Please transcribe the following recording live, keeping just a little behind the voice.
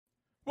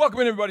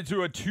Welcome, everybody,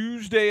 to a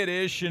Tuesday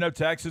edition of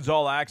Texans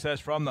All Access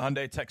from the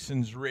Hyundai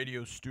Texans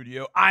radio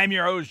studio. I'm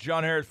your host,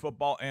 John Harris,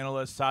 football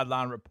analyst,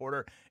 sideline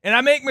reporter, and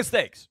I make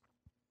mistakes.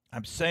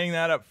 I'm saying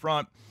that up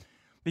front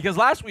because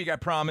last week I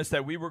promised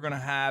that we were going to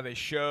have a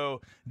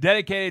show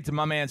dedicated to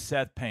my man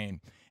Seth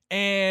Payne.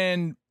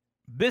 And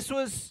this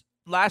was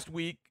last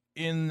week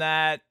in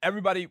that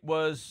everybody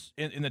was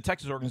in the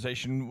Texas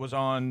organization was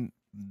on,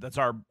 that's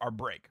our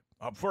break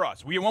for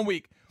us. We had 1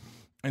 week.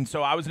 And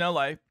so I was in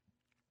LA.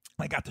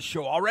 I got the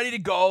show all ready to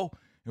go.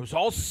 It was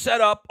all set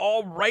up,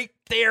 all right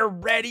there,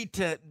 ready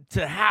to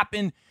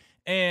happen.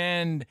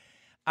 And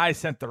I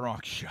sent the wrong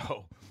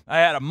show. I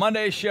had a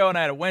Monday show and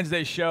I had a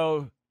Wednesday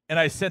show, and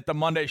I sent the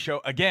Monday show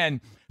again.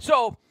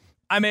 So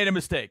I made a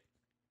mistake.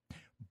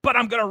 But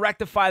I'm going to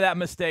rectify that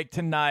mistake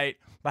tonight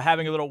by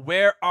having a little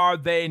Where Are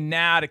They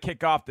Now to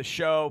kick off the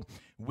show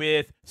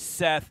with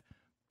Seth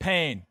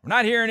Payne. We're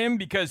not hearing him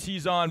because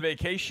he's on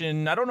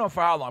vacation. I don't know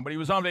for how long, but he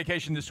was on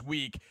vacation this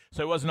week,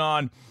 so he wasn't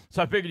on.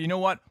 So I figured, you know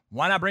what?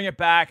 Why not bring it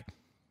back?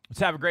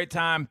 Let's have a great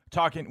time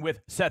talking with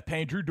Seth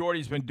Payne. Drew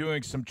Dougherty's been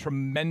doing some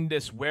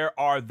tremendous Where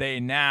Are They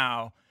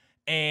Now?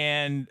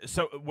 And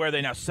so Where Are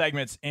They Now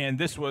segments, and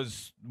this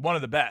was one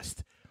of the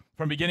best.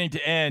 From beginning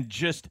to end,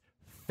 just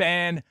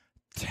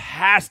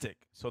fantastic.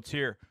 So let's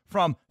hear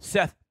from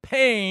Seth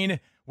Payne.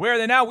 Where are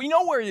they now? We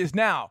know where he is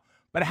now,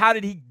 but how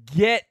did he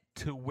get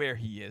to where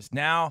he is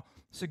now?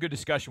 It's a good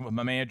discussion with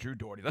my man, Drew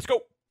Dougherty. Let's go.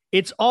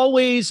 It's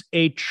always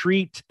a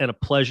treat and a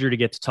pleasure to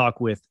get to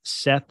talk with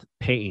Seth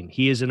Payne.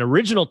 He is an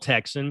original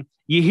Texan.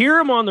 You hear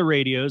him on the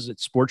radios at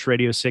Sports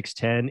Radio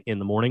 610 in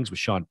the mornings with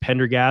Sean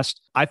Pendergast.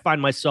 I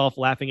find myself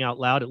laughing out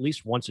loud at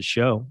least once a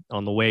show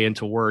on the way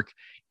into work.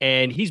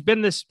 And he's been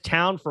in this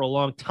town for a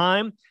long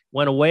time.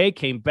 Went away,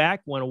 came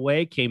back, went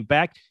away, came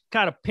back.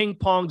 Kind of ping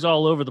pongs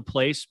all over the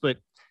place. But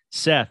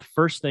Seth,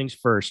 first things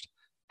first,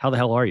 how the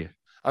hell are you?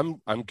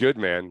 I'm good,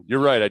 man. You're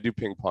right. I do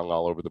ping pong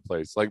all over the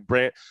place. Like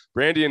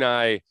Brandy and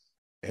I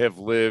have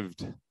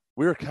lived,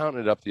 we were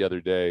counting it up the other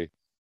day.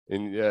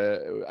 And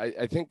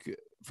I think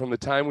from the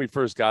time we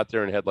first got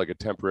there and had like a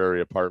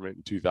temporary apartment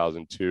in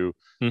 2002,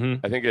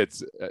 I think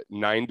it's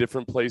 9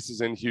 different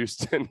places in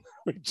Houston.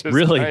 We just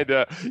really?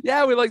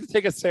 We like to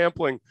take a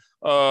sampling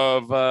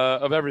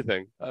of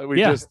everything.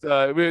 Once you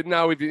have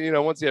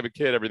a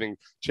kid, everything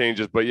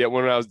changes. But yeah,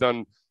 when I was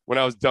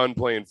done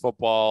playing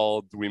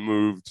football, we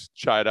moved,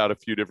 tried out a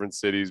few different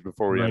cities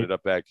before we ended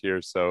up back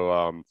here.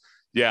 So,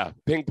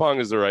 ping pong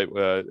is the right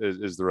way.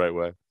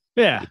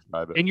 Yeah.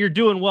 And you're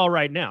doing well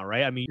right now,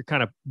 right? I mean, you're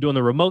kind of doing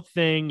the remote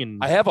thing.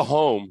 And I have a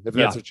home, if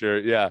that's what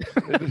you're,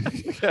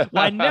 Well,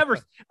 I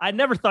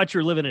never thought you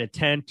were living in a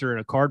tent or in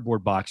a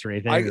cardboard box or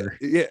anything.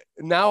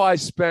 Now I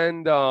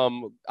spend,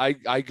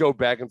 I go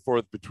back and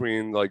forth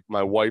between like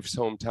my wife's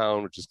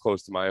hometown, which is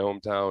close to my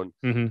hometown,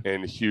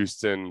 and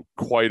Houston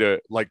quite a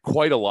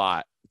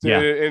lot.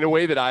 In a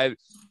way that I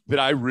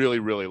really,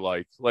 really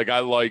like. Like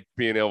I like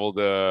being able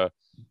to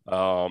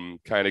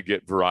kind of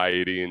get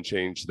variety and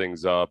change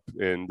things up.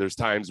 And there's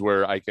times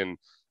where I'm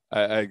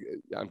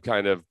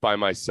kind of by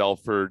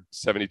myself for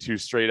 72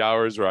 straight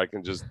hours, where I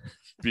can just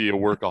be a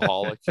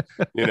workaholic,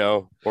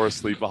 or a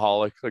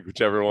sleepaholic, like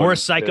whichever one. Or a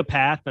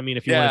psychopath. I mean,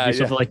 if you want to do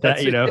something like that,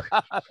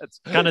 that's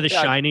kind of the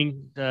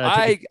Shining.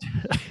 I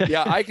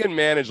can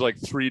manage like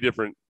 3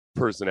 different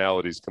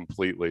personalities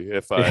completely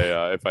if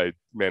I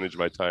manage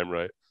my time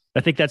right. I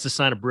think that's a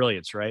sign of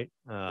brilliance, right?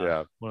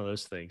 One of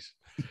those things.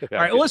 All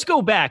right, well, let's go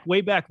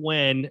way back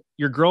when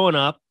you're growing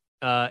up.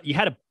 You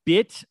had a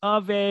bit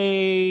of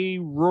a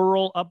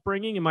rural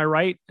upbringing. Am I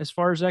right as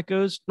far as that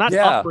goes? Not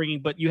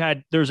upbringing, but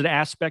there's an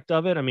aspect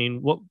of it. I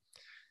mean, what?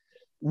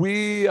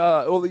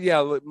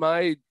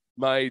 My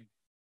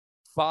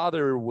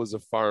father was a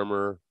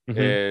farmer,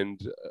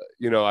 and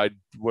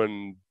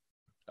when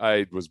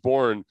I was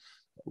born,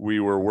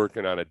 we were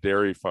working on a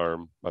dairy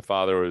farm. My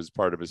father was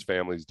part of his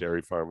family's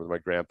dairy farm with my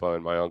grandpa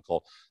and my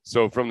uncle.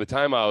 So from the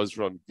time I was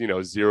from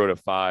 0 to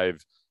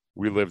 5,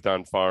 we lived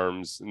on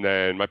farms. And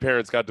then my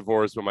parents got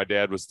divorced, but my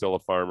dad was still a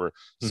farmer.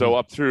 So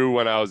up through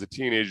when I was a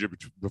teenager,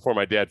 before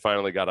my dad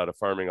finally got out of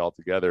farming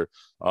altogether.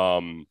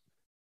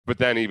 But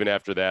then even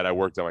after that, I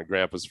worked on my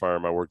grandpa's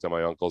farm. I worked on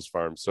my uncle's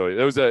farm. So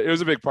it was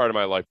a big part of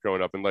my life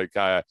growing up. And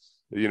a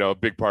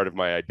big part of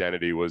my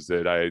identity was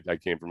that I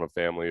came from a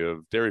family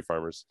of dairy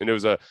farmers. And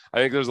I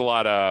think there's a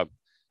lot of,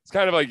 it's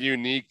kind of like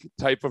unique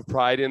type of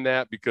pride in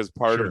that, because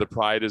part of the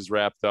pride is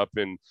wrapped up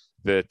in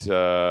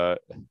that,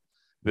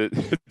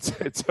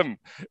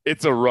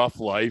 it's a rough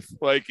life.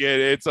 Like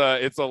it's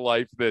a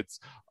life that's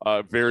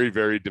very,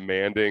 very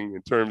demanding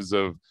in terms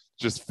of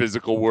just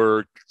physical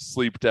work,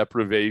 sleep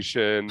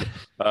deprivation,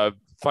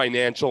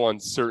 financial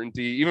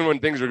uncertainty. Even when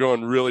things are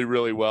going really,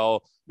 really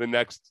well, the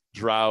next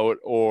drought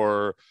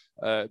or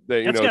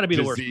that's got to be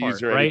the worst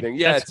part, right?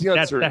 Yeah,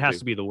 that has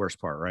to be the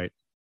worst part, right?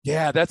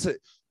 Yeah,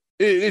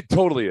 it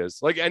totally is.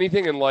 Like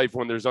anything in life,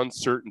 when there's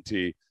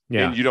uncertainty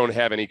and you don't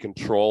have any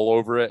control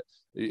over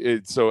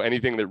it, so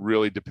anything that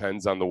really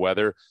depends on the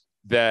weather,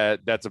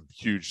 that's a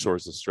huge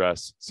source of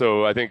stress.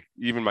 So I think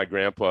even my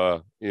grandpa,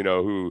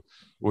 who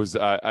was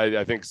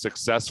I think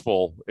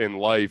successful in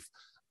life,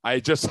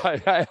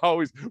 I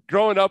always,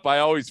 growing up, I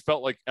always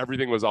felt like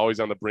everything was always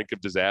on the brink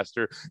of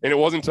disaster. And it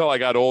wasn't until I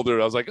got older,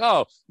 I was like,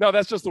 oh, no,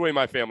 that's just the way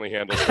my family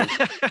handles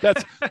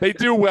things. They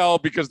do well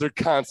because they're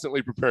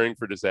constantly preparing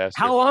for disaster.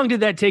 How long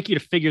did that take you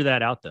to figure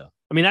that out, though?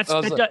 I mean,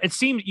 it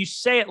seems you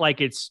say it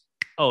like it's,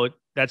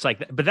 that's like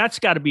that, but that's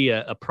got to be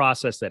a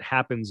process that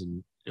happens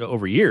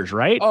over years,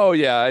 right? Oh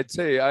yeah, I'd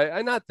say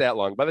I not that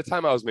long. By the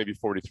time I was maybe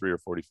 43 or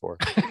 44,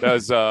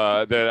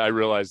 that I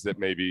realized that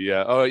maybe you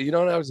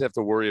don't always have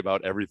to worry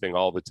about everything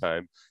all the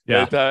time.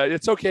 Yeah,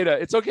 it's okay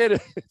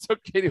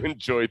to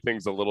enjoy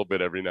things a little bit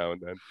every now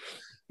and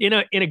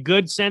then. In a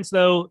good sense,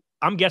 though,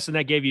 I'm guessing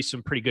that gave you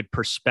some pretty good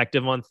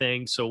perspective on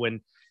things. So when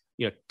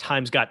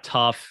times got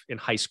tough in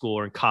high school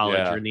or in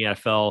college or in the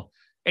NFL,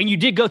 and you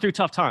did go through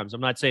tough times.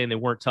 I'm not saying they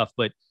weren't tough,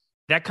 but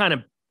that kind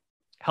of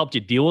helped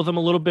you deal with them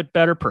a little bit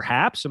better,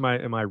 perhaps. Am I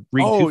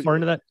reading too far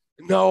into that?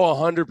 No,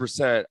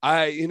 100%.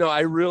 I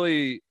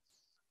really,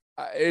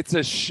 it's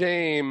a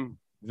shame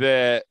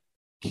that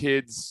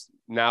kids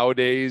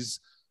nowadays,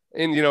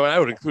 and I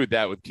would include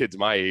that with kids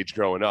my age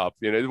growing up.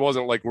 It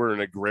wasn't like we're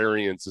an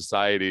agrarian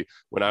society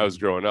when I was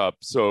growing up.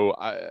 So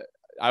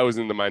I was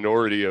in the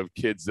minority of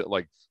kids that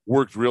like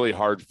worked really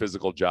hard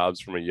physical jobs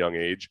from a young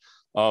age.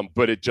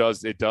 But it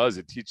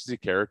teaches you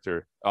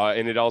character.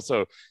 And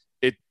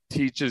it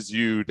teaches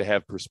you to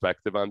have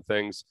perspective on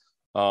things.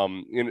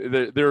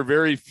 There are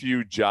very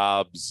few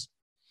jobs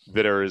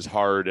that are as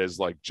hard as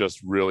like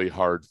just really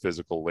hard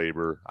physical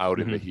labor out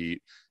in the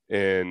heat.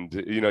 And,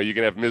 you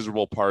can have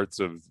miserable parts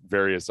of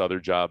various other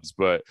jobs,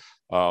 but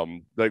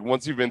like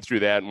once you've been through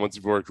that and once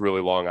you've worked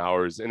really long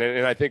hours, and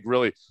I think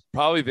really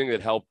probably the thing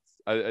that helped,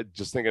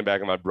 just thinking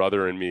back on my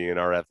brother and me in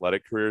our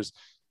athletic careers,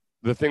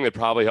 the thing that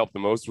probably helped the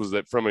most was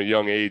that from a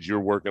young age, you're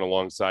working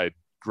alongside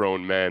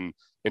grown men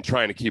and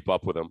trying to keep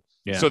up with them.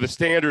 Yeah. So the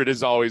standard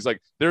is always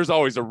like, there's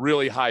always a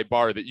really high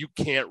bar that you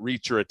can't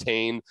reach or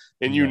attain.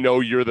 And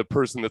you're the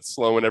person that's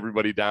slowing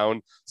everybody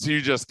down. So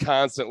you're just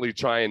constantly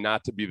trying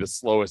not to be the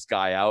slowest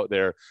guy out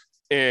there.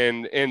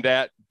 And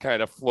that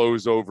kind of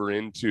flows over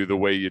into the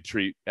way you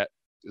treat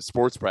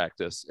sports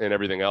practice and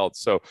everything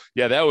else. So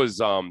yeah,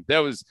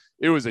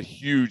 it was a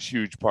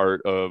huge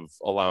part of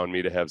allowing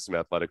me to have some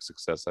athletic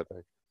success, I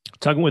think.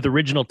 Talking with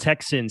original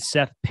Texan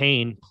Seth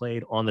Payne,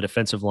 played on the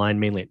defensive line,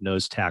 mainly at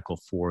nose tackle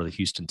for the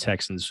Houston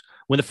Texans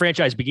when the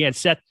franchise began.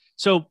 Seth,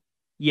 so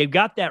you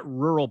got that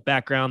rural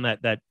background,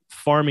 that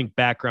farming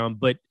background,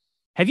 but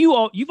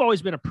you've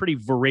always been a pretty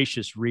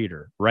voracious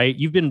reader, right?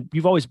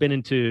 You've always had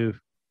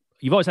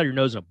your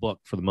nose in a book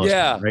for the most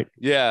part, right?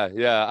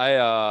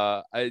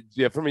 Yeah. I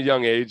from a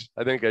young age,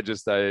 I think I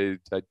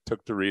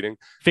took to reading.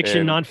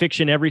 Fiction,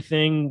 nonfiction,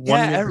 everything.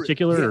 One in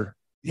particular? Yeah. Or?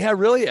 Yeah,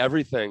 really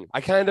everything.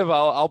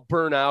 I'll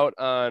burn out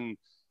on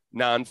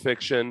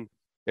nonfiction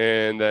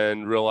and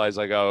then realize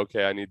like, oh,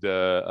 okay, I need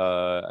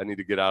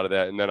to get out of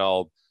that. And then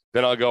I'll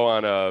go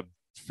on a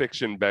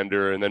fiction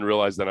bender and then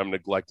realize that I'm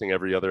neglecting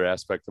every other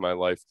aspect of my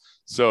life.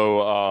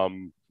 So,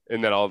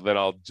 and then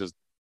I'll just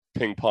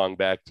ping pong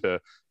back to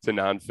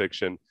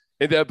nonfiction.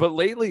 But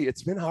lately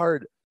it's been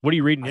hard. What are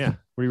you reading? Yeah.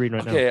 What are you reading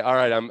right now? Okay. All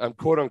right. I'm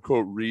quote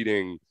unquote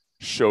reading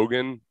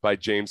Shogun by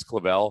James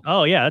Clavell.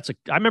 Oh yeah,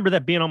 I remember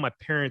that being on my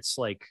parents'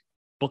 like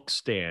book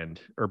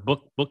stand or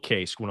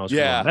bookcase when I was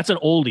growing. That's an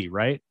oldie,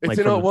 right? It's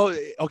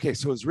okay.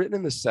 So it was written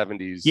in the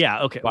 70s.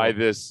 Yeah, okay. By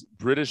this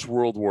British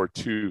World War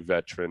II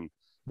veteran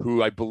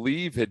who I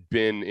believe had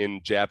been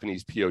in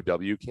Japanese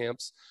POW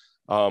camps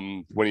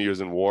when he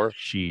was in war.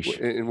 Sheesh.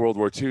 In World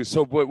War II.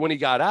 So when he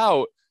got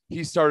out,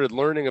 he started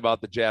learning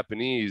about the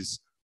Japanese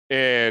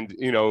and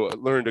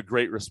learned a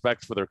great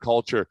respect for their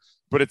culture.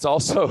 But it's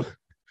also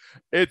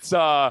you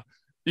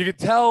can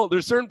tell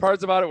there's certain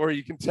parts about it where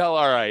you can tell,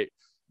 all right,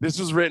 this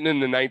was written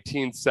in the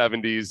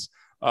 1970s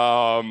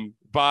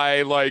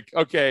by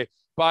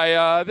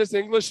this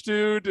English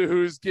dude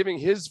who's giving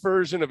his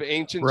version of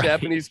ancient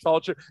Japanese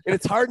culture. And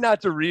it's hard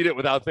not to read it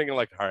without thinking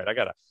like, all right,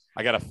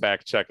 I gotta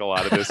fact check a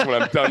lot of this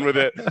when I'm done with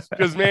it.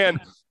 Because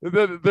man,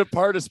 the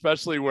part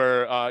especially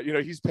where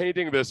he's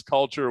painting this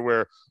culture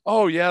where,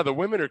 oh yeah, the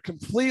women are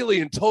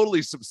completely and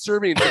totally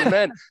subservient to the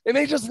men, and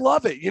they just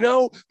love it.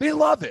 They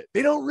love it.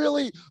 They don't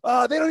really,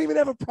 they don't even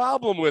have a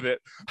problem with it.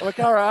 I'm like,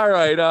 all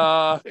right.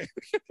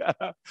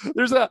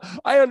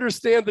 I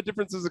understand the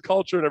differences of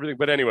culture and everything,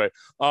 but anyway.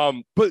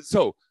 But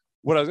so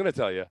what I was gonna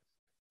tell you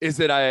is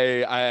that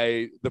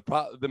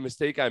the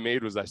mistake I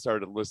made was I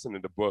started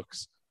listening to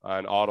books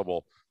on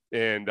Audible.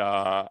 And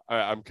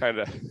I'm kind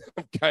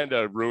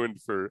of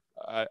ruined for.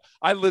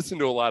 I listen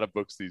to a lot of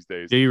books these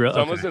days. Do you really?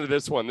 So I'm listening to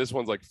this one. This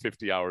one's like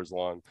 50 hours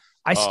long.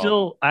 I'm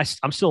still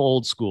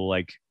old school.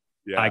 Like,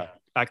 yeah.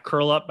 I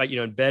curl up,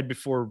 in bed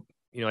before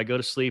I go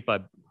to sleep.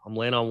 I'm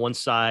laying on one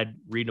side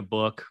reading a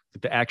book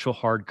with the actual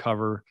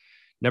hardcover.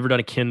 Never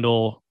done a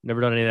Kindle. Never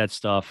done any of that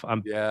stuff.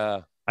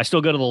 I still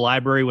go to the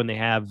library when they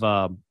have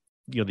the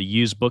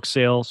used book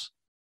sales.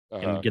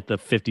 and get the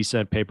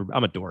 50-cent paper.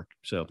 I'm a dork.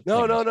 So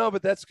no,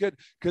 but that's good.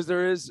 Because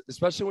there is,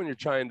 especially when you're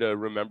trying to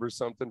remember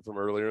something from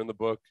earlier in the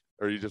book,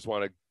 or you just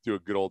want to do a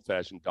good old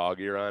fashioned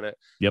dog ear on it.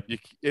 Yep.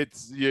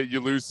 You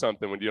lose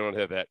something when you don't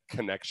have that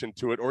connection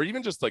to it, or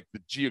even just like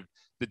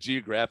the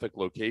geographic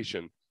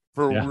location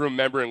for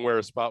remembering where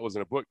a spot was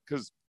in a book.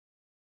 Because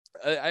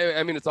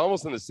I mean, it's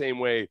almost in the same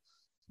way.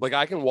 Like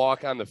I can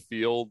walk on the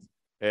field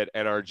at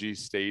NRG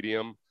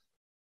Stadium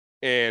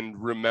and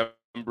remember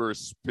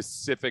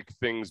specific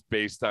things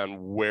based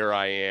on where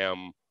I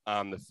am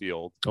on the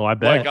field. Oh, I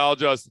bet.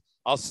 Like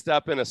I'll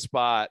step in a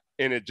spot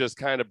and it just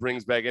kind of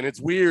brings back, and it's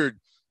weird.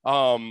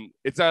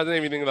 It's not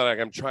anything that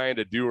I'm trying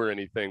to do or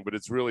anything, but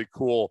it's really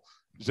cool.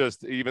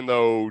 Just even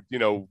though,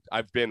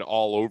 I've been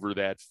all over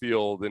that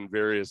field in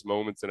various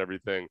moments and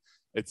everything,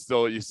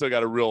 you still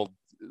got a real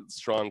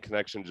strong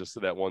connection just to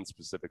that one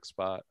specific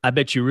spot. I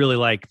bet you really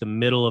like the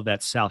middle of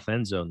that south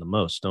end zone the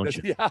most, don't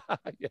you?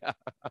 Yeah.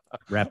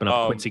 Wrapping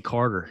up Quincy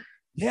Carter.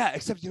 Yeah,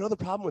 except the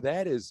problem with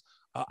that is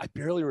I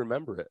barely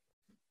remember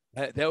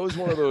it. That was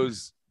one of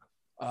those.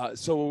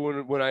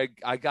 So when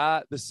I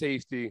got the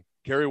safety,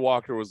 Gary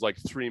Walker was like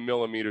 3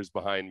 millimeters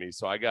behind me.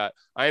 So I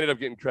ended up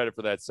getting credit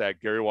for that sack.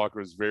 Gary Walker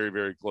was very,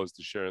 very close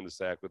to sharing the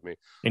sack with me.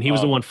 And he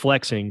was the one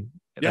flexing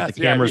that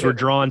the cameras were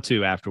drawn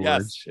to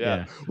afterwards.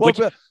 Yes, yeah.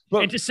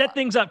 Well, and to set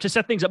things up,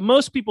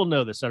 most people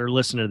know this that are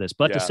listening to this,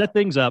 but to set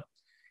things up,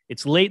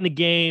 it's late in the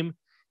game.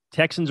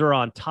 Texans are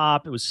on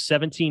top. It was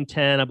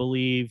 17-10, I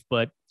believe,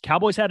 but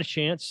Cowboys had a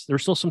chance.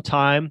 There's still some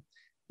time.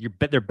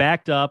 They're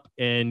backed up,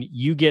 and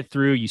you get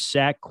through. You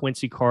sack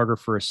Quincy Carter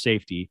for a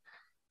safety.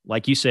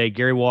 Like you say,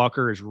 Gary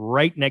Walker is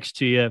right next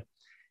to you.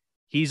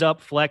 He's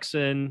up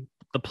flexing.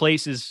 The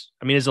place is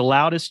the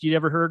loudest you'd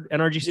ever heard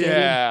NRG Stadium.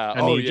 Yeah.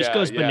 It just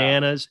goes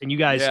bananas. And you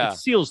guys, it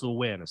seals the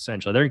win,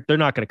 essentially. They're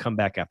not going to come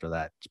back after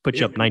that. Just put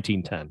you up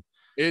 19-10.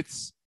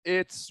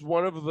 It's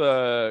one of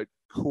the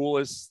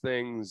coolest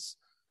things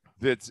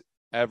that's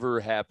ever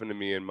happened to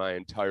me in my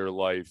entire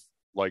life,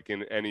 like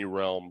in any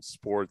realm,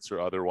 sports or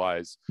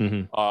otherwise.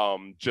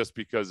 Just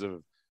because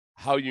of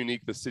how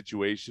unique the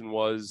situation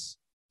was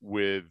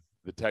with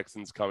the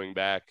Texans coming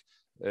back,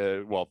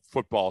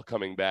 football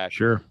coming back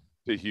to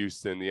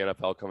Houston, the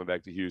NFL coming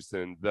back to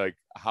Houston, like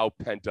how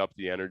pent up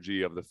the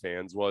energy of the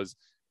fans was.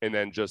 And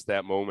then just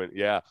that moment.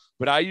 Yeah.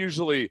 But I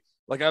usually,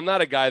 I'm not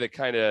a guy that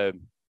kind of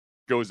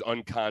goes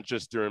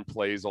unconscious during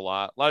plays a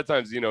lot. A lot of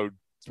times,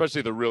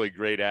 especially the really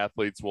great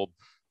athletes will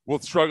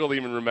struggle to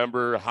even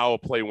remember how a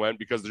play went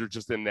because they're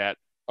just in that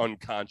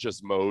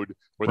unconscious mode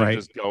where they're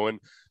just going.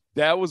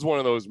 That was one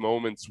of those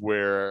moments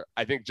where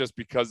I think just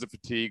because of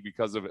fatigue,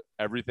 because of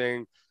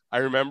everything, I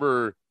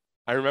remember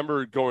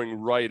going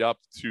right up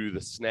to the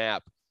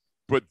snap,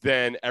 but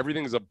then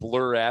everything's a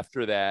blur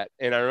after that.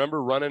 And I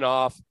remember running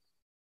off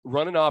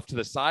to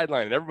the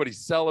sideline and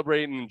everybody's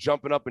celebrating and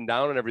jumping up and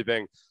down and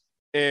everything.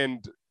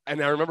 And I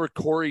remember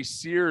Corey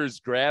Sears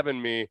grabbing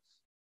me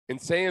and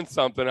saying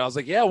something. I was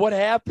like, yeah, what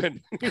happened?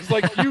 He's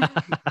like,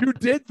 you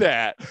did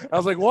that. I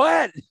was like,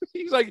 what?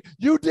 He's like,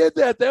 you did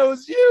that. That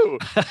was you.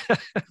 I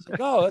was like,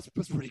 oh,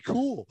 that's pretty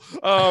cool.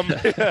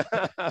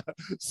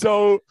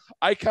 So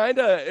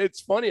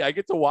it's funny. I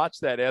get to watch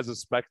that as a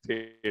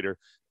spectator.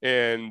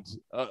 And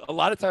a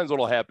lot of times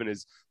what'll happen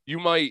is you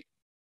might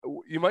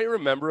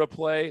remember a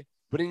play,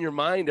 but in your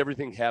mind,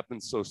 everything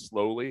happens so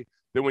slowly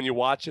that when you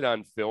watch it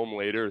on film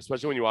later,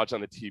 especially when you watch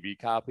on the TV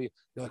copy,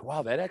 you're like,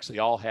 wow, that actually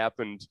all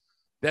happened.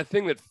 That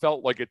thing that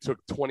felt like it took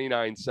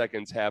 29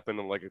 seconds happened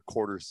in like a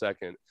quarter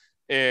second.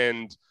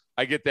 And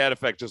I get that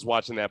effect just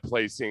watching that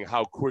play, seeing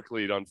how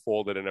quickly it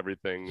unfolded and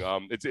everything.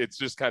 It's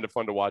just kind of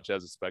fun to watch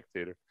as a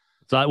spectator.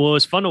 So, it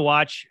was fun to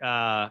watch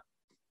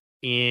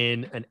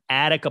in an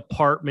attic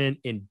apartment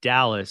in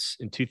Dallas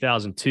in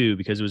 2002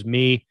 because it was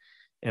me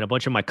and a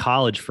bunch of my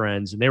college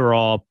friends, and they were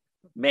all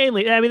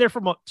mainly, they're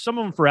from, some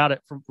of them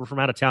were from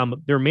out of town, but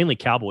they were mainly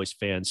Cowboys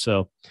fans.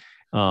 So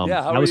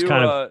I was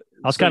kind of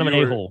an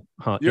a-hole.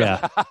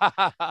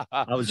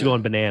 I was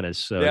going bananas.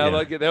 So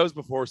that was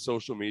before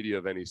social media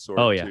of any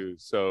sort. Too.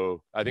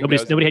 So I think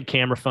nobody had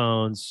camera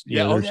phones.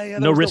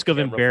 No risk of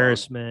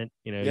embarrassment.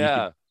 You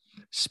could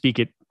speak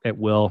it at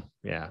will.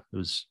 Yeah, it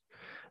was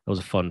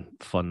a fun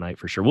night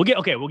for sure. We'll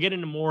get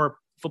into more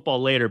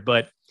football later,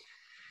 but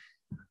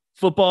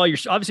football, you're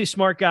obviously a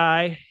smart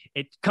guy.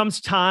 It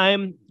comes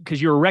time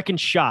because you're a wrecking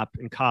shop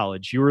in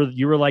college. You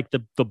were like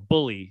the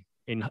bully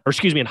in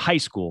high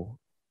school.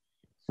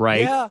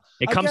 Right. Yeah.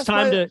 It comes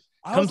time to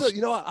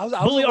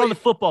bully on the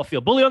football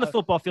field. Bully on the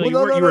football field. You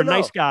were a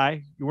nice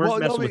guy. You weren't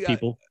messing with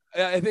people.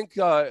 I think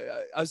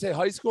I say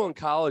high school and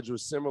college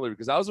was similar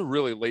because I was a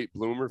really late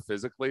bloomer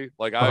physically.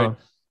 Like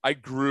I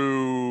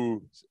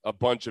grew a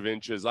bunch of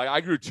inches. I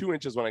grew 2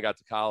 inches when I got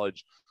to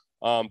college,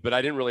 but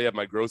I didn't really have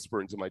my growth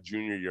spurt until my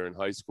junior year in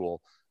high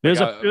school. It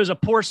was a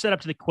poor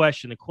setup to the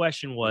question. The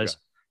question was,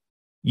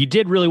 you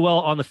did really well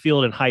on the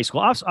field in high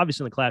school,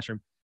 obviously in the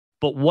classroom.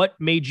 But what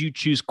made you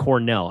choose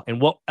Cornell,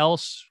 and what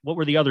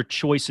were the other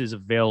choices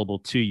available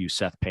to you,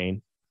 Seth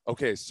Payne?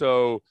 Okay,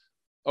 so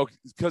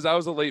because I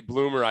was a late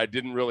bloomer, I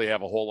didn't really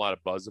have a whole lot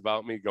of buzz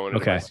about me going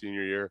into my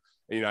senior year.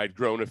 I'd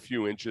grown a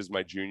few inches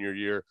my junior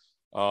year.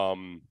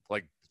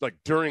 Like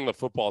during the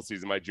football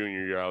season, my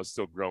junior year, I was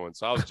still growing.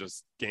 So I was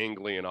just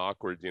gangly and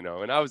awkward,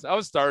 and I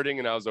was starting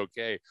and I was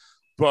okay.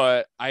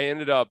 But I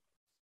ended up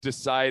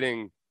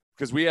deciding,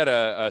 because we had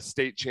a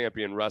state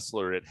champion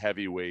wrestler at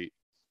heavyweight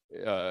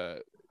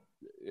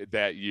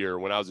that year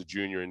when I was a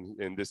junior,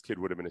 and this kid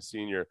would have been a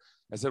senior.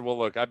 I said, well,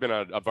 look, I've been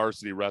a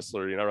varsity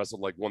wrestler. I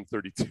wrestled like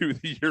 132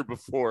 the year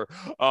before.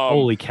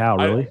 Holy cow,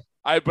 really?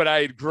 But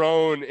I had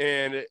grown,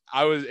 and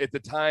I was, at the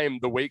time,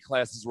 the weight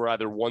classes were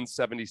either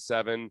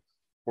 177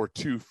 or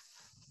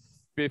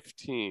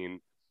 215.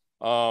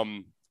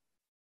 And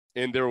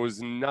there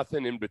was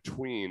nothing in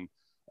between.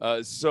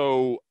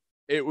 So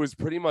it was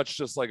pretty much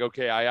just like,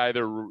 okay, I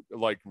either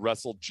like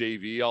wrestled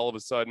JV all of a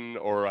sudden,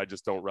 or I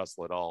just don't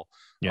wrestle at all.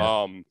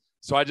 Yeah.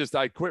 So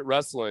I quit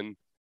wrestling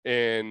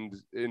and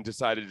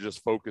decided to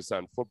just focus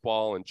on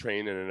football and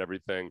training and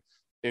everything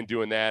and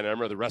doing that. And I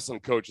remember the wrestling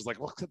coach was like,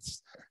 well,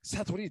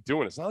 Seth, what are you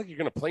doing? It's not like you're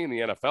going to play in the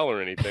NFL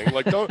or anything.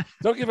 Like, don't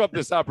give up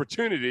this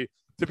opportunity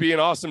to be an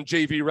awesome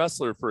JV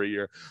wrestler for a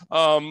year.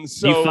 So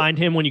do you find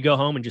him when you go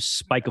home and just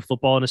spike a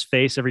football in his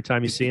face every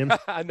time you see him?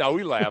 No,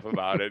 we laugh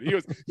about it.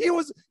 He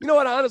was,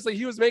 honestly,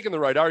 he was making the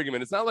right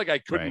argument. It's not like I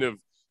couldn't have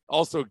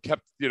also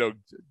kept,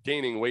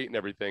 gaining weight and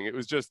everything. It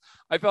was just,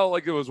 I felt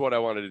like it was what I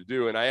wanted to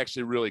do. And I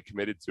actually really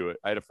committed to it.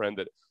 I had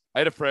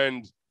a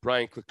friend,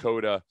 Brian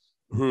Klakota,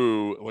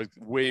 who was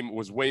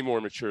way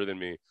more mature than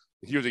me.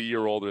 He was a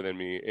year older than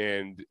me,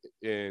 and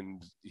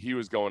he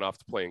was going off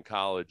to play in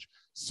college.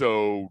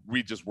 So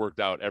we just worked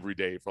out every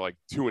day for like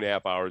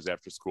 2.5 hours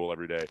after school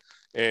every day.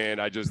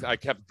 And I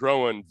kept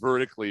growing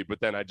vertically, but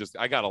then I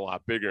got a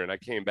lot bigger, and I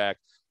came back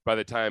by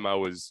the time I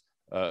was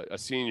a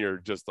senior,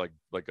 just like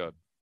a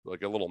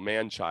little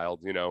man child,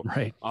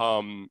 Right.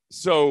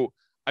 So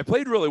I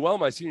played really well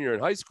my senior year in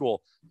high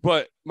school,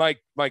 but my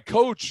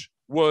coach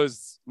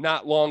was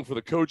not long for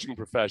the coaching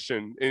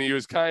profession, and he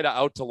was kind of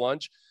out to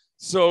lunch.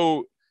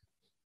 So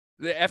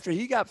after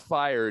he got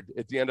fired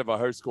at the end of a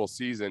high school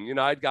season,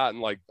 I'd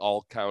gotten like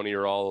all county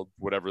or all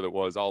whatever that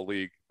was, all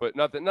league, but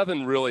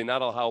nothing really,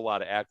 not a whole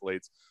lot of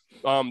accolades.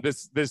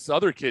 This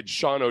other kid,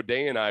 Sean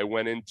O'Day, and I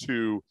went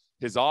into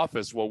his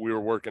office while we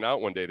were working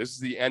out one day. This is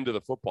the end of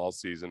the football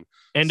season.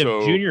 End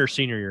of junior or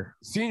senior year?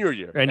 Senior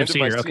year. End of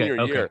senior. My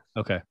senior year.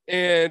 Okay.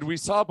 And we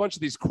saw a bunch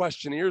of these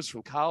questionnaires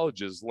from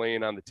colleges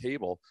laying on the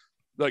table,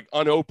 like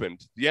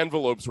unopened. The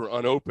envelopes were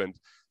unopened.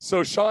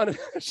 So Sean and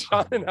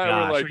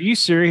I were like, "Are you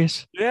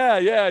serious?"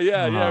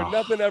 Yeah.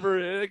 Nothing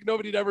ever. Like,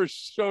 nobody'd ever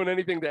shown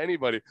anything to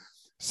anybody.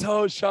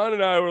 So Sean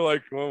and I were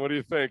like, "Well, what do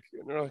you think?"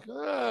 And they're like,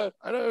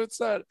 "I know it's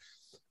not.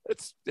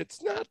 It's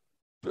not.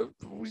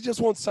 We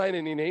just won't sign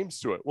any names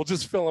to it. We'll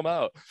just fill them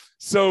out."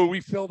 So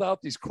we filled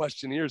out these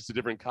questionnaires to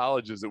different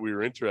colleges that we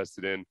were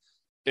interested in.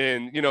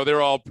 And,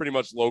 they're all pretty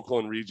much local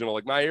and regional.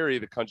 Like my area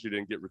of the country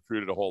didn't get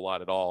recruited a whole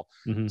lot at all.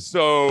 Mm-hmm.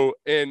 So,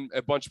 and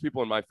a bunch of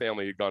people in my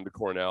family had gone to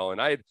Cornell,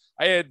 and I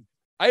had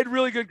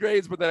really good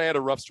grades, but then I had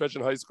a rough stretch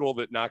in high school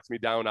that knocked me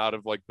down out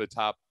of like the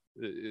top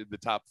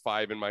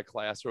 5 in my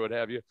class or what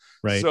have you.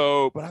 Right.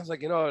 So, but I was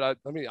like,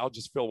 I'll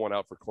just fill one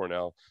out for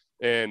Cornell,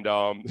 and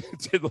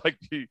did like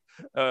the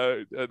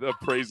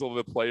appraisal of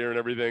the player and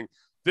everything.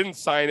 Didn't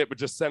sign it, but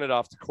just sent it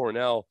off to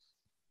Cornell.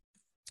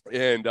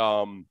 And,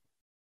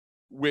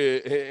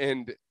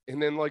 and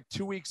then like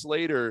 2 weeks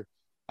later,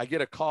 I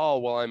get a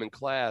call while I'm in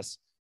class,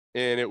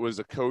 and it was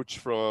a coach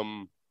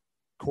from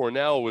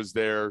Cornell was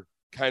there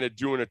kind of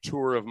doing a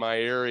tour of my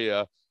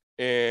area,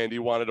 and he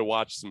wanted to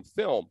watch some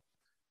film.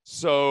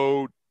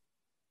 So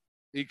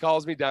he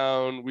calls me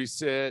down, we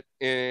sit,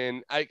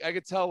 and I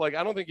could tell, like,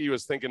 I don't think he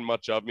was thinking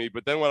much of me,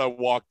 but then when I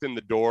walked in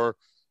the door,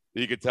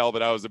 you could tell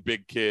that I was a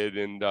big kid.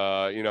 And,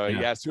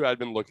 He asked who I'd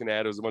been looking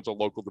at. It was a bunch of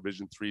local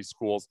Division III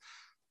schools.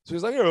 So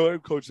he's like,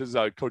 Coach, this is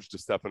Coach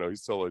DiStefano.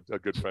 He's still a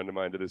good friend of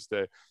mine to this day.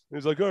 And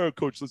he's like, all right,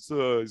 Coach, let's,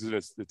 he's an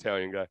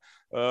Italian guy.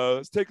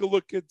 Let's take a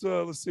look at,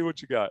 let's see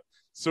what you got.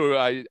 So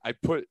I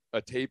put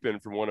a tape in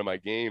from one of my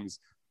games,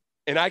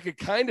 and I could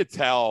kind of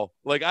tell,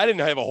 like, I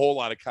didn't have a whole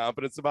lot of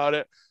confidence about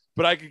it,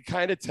 but I could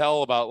kind of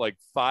tell about like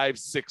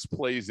 5-6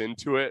 plays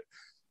into it.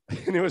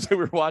 And it was, we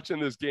were watching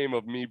this game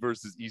of me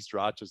versus East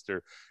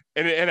Rochester.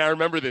 And I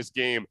remember this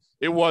game.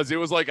 It was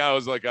like I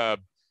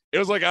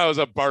was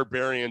a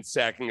barbarian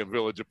sacking a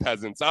village of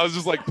peasants. I was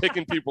just like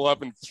picking people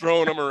up and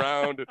throwing them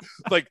around, and,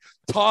 like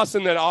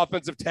tossing that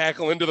offensive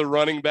tackle into the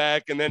running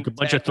back, and then a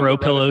bunch of throw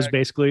pillows,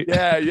 basically.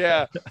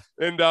 Yeah.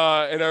 And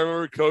I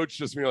remember Coach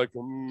just being like,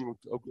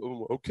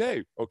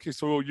 okay.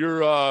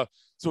 So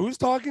so who's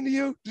talking to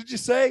you? Did you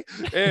say?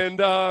 And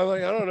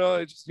like, I don't know.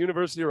 It's just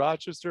University of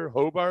Rochester,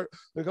 Hobart.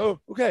 Like, oh,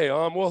 okay.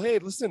 Well, hey,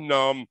 listen.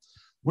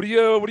 What are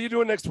you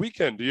doing next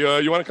weekend? Do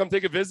you want to come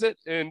take a visit?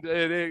 And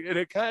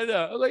it kind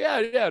of, I was like,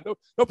 yeah,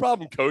 no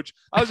problem, Coach.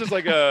 I was just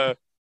like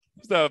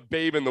just a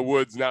babe in the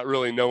woods, not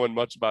really knowing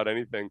much about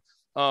anything.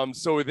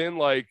 So within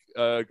like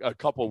a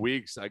couple of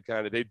weeks,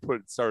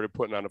 started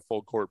putting on a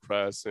full court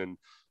press, and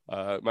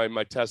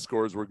my test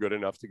scores were good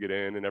enough to get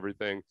in and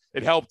everything.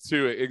 It helped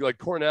too. Like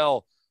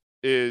Cornell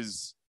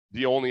is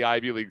the only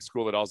Ivy League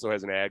school that also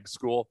has an ag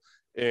school.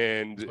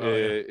 And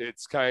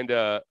it's kind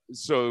of,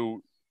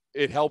 so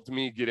it helped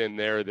me get in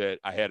there that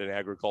I had an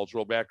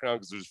agricultural background,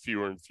 because there's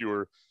fewer and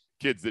fewer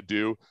kids that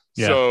do.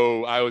 Yeah.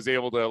 So I was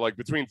able to, like,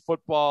 between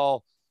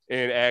football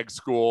and ag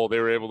school, they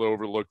were able to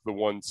overlook the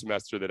one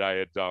semester that I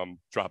had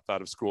dropped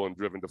out of school and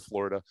driven to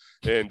Florida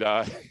and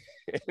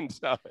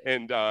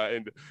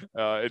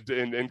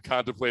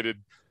contemplated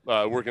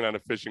working on a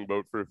fishing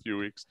boat for a few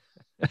weeks.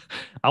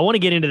 I want to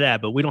get into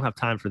that, but we don't have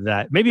time for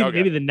that. Maybe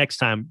the next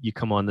time you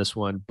come on this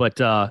one. But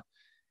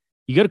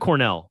you go to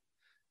Cornell.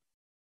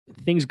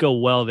 Things go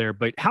well there,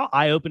 but how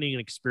eye-opening an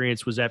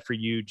experience was that for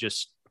you,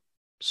 just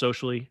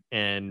socially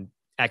and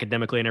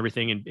academically and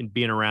everything, and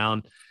being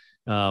around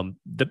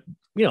the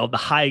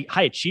high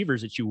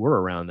achievers that you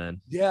were around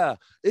then? Yeah,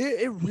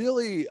 it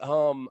really,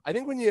 I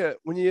think when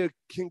you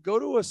can go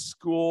to a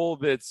school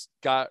that's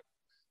got,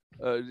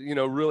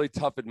 really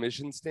tough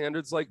admission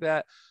standards like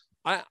that,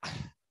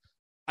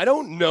 I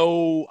don't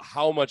know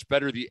how much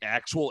better the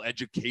actual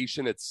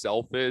education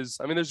itself is.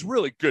 I mean, there's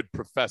really good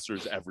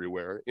professors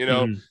everywhere,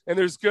 and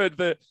there's good,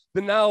 the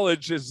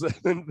knowledge is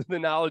the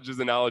knowledge is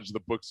the knowledge,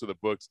 the books are the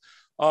books.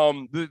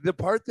 The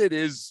part that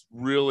is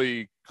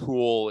really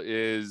cool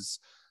is,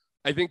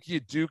 I think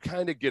you do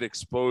kind of get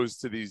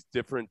exposed to these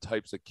different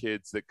types of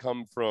kids that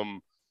come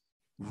from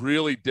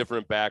really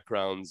different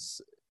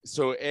backgrounds.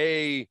 So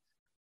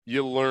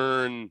you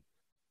learn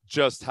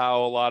just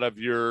how a lot of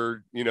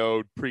your,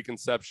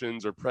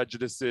 preconceptions or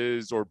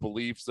prejudices or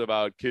beliefs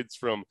about kids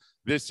from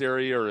this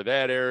area or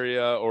that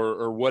area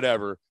or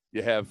whatever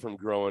you have from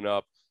growing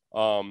up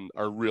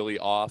are really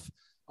off.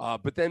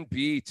 But then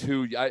B,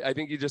 too, I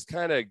think you just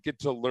kind of get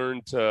to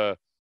learn to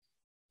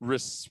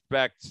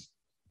respect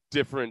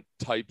different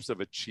types of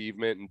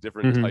achievement and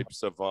different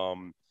types of,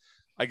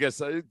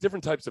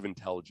 different types of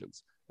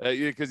intelligence.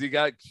 Because you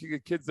got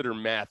kids that are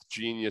math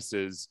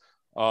geniuses,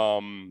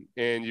 and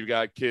you've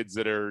got kids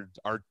that are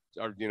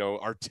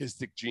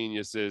artistic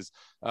geniuses,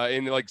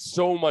 and like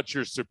so much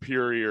you're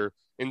superior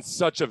in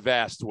such a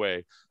vast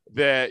way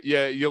that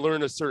you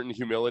learn a certain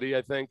humility,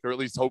 I think, or at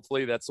least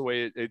hopefully that's the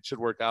way it should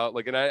work out.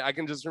 Like, and I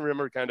can just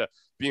remember kind of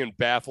being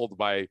baffled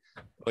by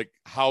like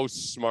how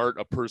smart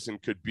a person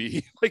could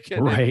be, like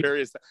in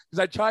various, because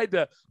I tried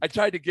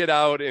to get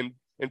out and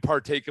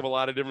partake of a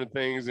lot of different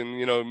things and,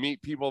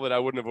 meet people that I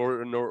wouldn't have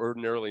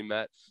ordinarily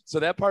met.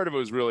 So that part of it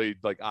was really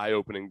like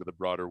eye-opening to the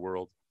broader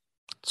world.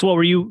 So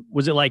what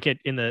was it like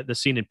in the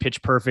scene in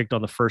Pitch Perfect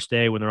on the first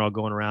day when they're all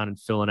going around and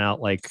filling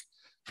out like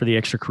for the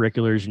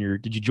extracurriculars,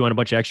 and did you join a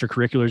bunch of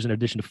extracurriculars in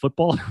addition to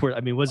football?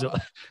 Was it?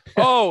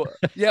 Oh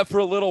yeah, for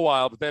a little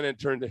while, but then it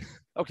turned to,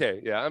 okay.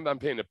 Yeah. I'm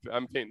painting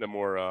a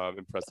more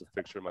impressive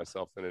picture of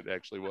myself than it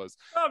actually was.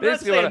 No, I'm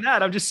not saying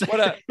that. I'm just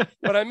saying.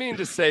 What I mean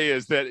to say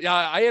is that,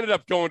 I ended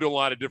up going to a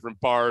lot of different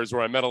bars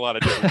where I met a lot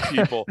of different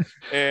people,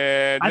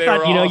 and I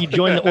thought, you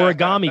joined the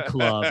origami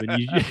club and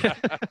you.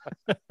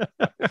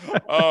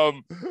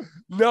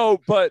 No,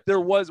 but there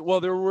were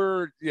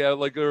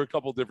a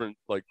couple different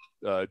like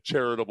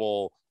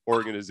charitable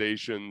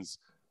organizations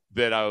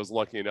that I was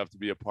lucky enough to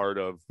be a part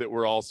of that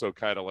were also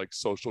kind of like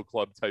social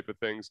club type of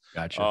things.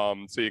 Gotcha.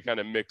 So you kind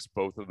of mix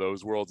both of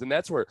those worlds. And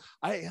that's where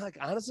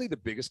honestly, the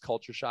biggest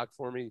culture shock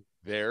for me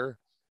there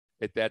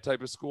at that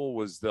type of school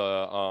was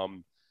I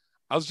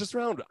was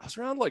around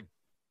like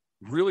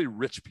really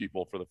rich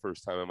people for the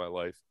first time in my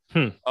life.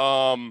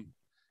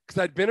 Cause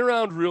I'd been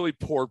around really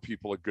poor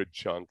people a good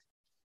chunk.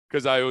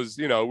 Cause I was,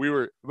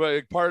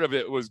 but part of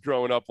it was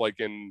growing up like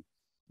in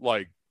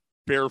like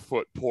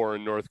barefoot poor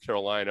in North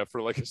Carolina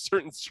for like a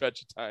certain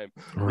stretch of time.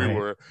 Right. We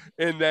were,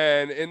 and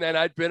then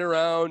I'd been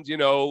around,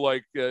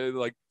 like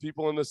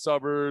people in the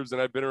suburbs,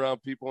 and I'd been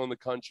around people in the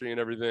country and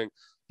everything.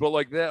 But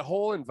like that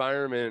whole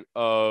environment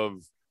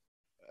of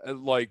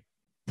like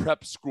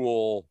prep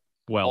school,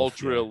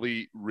 ultra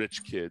elite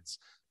rich kids.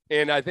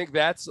 And I think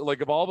that's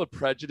like, of all the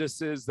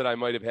prejudices that I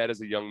might have had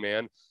as a young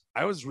man,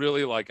 I was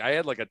really like, I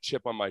had like a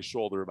chip on my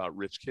shoulder about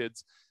rich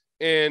kids.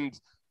 And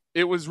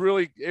it was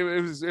really,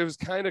 it was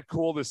kind of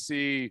cool to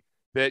see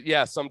that,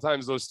 yeah,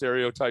 sometimes those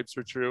stereotypes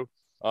are true.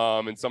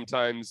 And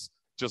sometimes,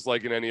 just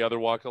like in any other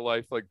walk of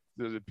life, like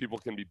people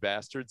can be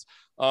bastards.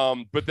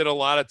 But that a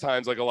lot of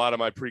times, like a lot of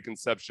my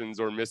preconceptions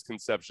or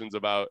misconceptions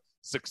about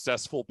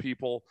successful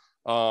people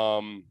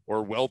or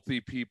wealthy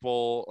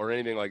people or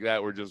anything like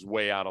that were just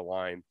way out of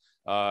line.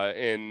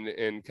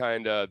 And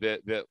kind of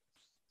that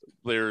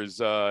there's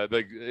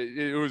like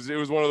it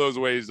was one of those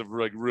ways of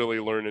like really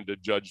learning to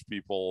judge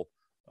people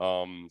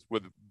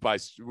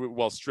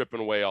while stripping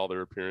away all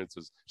their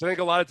appearances. So I think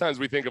a lot of times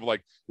we think of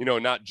like,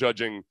 not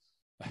judging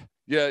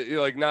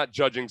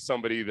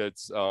somebody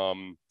that's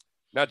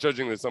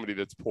somebody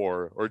that's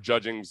poor or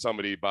judging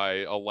somebody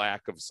by a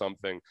lack of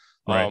something.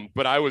 Right.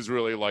 But I was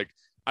really like,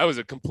 I was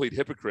a complete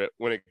hypocrite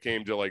when it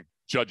came to like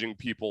judging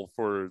people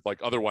for like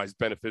otherwise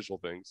beneficial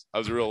things. I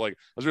was really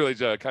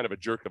kind of a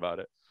jerk about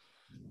it.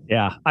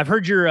 Yeah. I've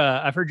heard your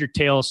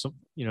tales,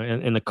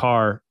 in the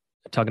car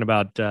talking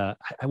about,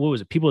 what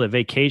was it? People that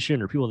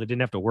vacation or people that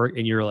didn't have to work.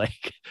 And you're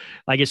like,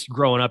 I guess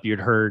growing up, you'd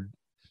heard.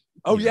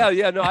 Oh yeah.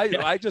 Yeah. No,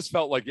 I just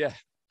felt like, yeah,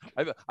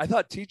 I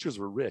thought teachers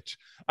were rich.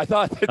 I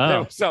thought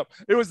that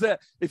it was that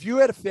if you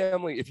had a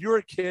family, if you were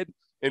a kid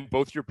and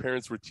both your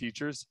parents were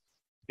teachers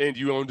and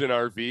you owned an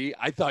RV,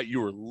 I thought you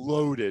were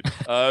loaded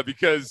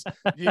because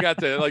you got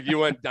to you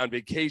went on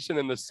vacation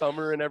in the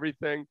summer and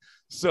everything.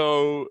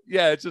 So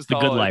yeah, it's just the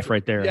good life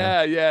right there.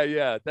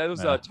 Yeah. That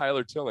was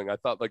Tyler Tilling. I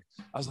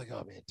was like,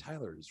 oh man,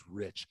 Tyler is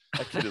rich.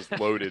 That kid is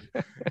loaded.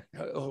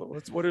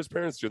 What do his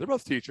parents do? They're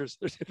both teachers.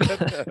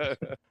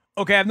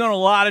 Okay, I've known a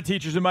lot of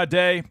teachers in my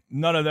day.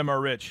 None of them are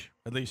rich,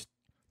 at least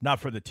not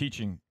for the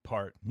teaching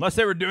part, unless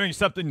they were doing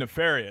something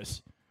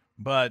nefarious.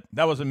 But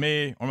that wasn't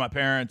me or my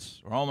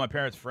parents or all my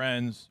parents'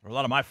 friends or a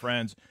lot of my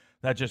friends.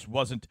 That just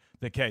wasn't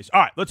the case.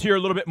 All right, let's hear a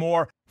little bit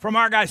more from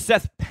our guy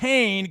Seth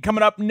Payne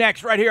coming up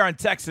next right here on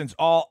Texans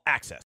All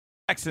Access.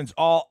 Texans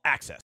All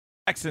Access.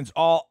 Texans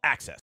All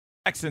Access.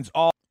 Texans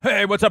All.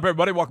 Hey, what's up,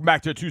 everybody? Welcome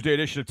back to a Tuesday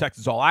edition of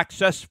Texans All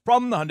Access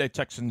from the Hyundai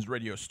Texans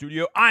radio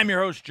studio. I'm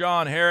your host,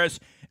 John Harris,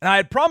 and I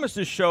had promised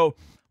this show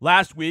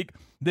last week,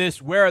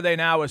 this Where Are They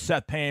Now with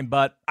Seth Payne,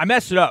 but I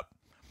messed it up.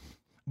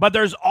 But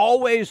there's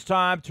always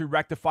time to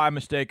rectify a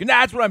mistake, and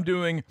that's what I'm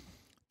doing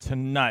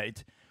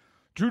tonight.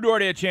 Drew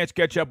Doherty had a chance to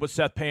catch up with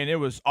Seth Payne. It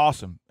was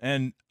awesome.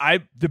 And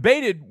I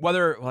debated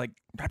whether, I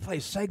play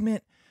a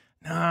segment.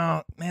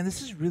 No, man,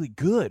 this is really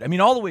good. I mean,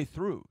 all the way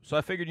through. So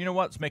I figured, you know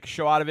what? Let's make a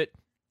show out of it.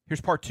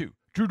 Here's part 2.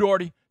 Drew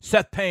Doherty,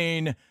 Seth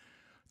Payne,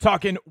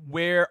 talking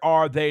Where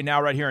Are They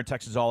Now right here in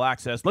Texas All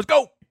Access. Let's go.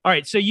 All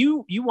right, so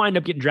you wind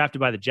up getting drafted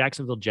by the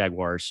Jacksonville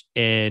Jaguars,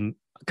 and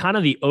kind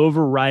of the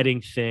overriding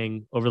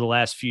thing over the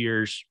last few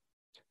years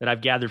that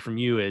I've gathered from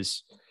you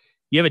is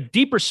you have a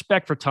deep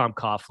respect for Tom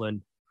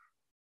Coughlin,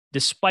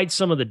 despite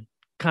some of the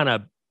kind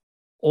of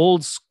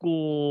old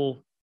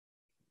school,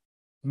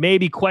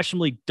 maybe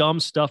questionably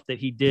dumb stuff that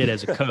he did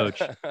as a coach,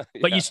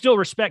 but you still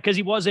respect because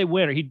he was a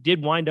winner. He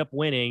did wind up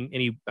winning,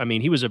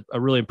 and he was a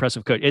really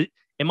impressive coach.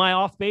 Am I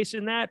off base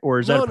in that, or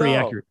is that pretty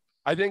accurate?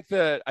 I think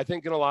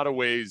in a lot of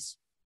ways,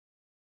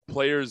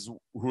 players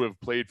who have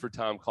played for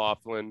Tom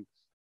Coughlin,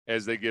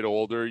 as they get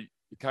older, you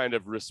kind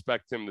of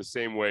respect him the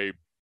same way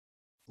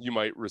you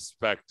might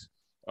respect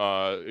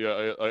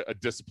a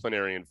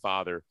disciplinarian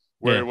father,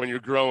 where when you're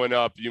growing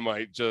up, you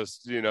might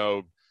just,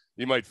 you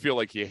might feel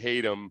like you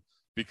hate him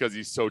because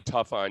he's so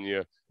tough on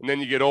you. And then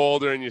you get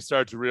older and you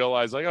start to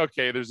realize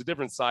okay, there's a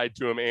different side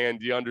to him. And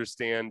you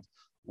understand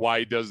why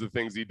he does the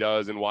things he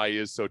does and why he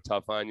is so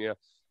tough on you.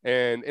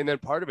 And then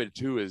part of it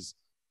too is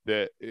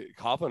that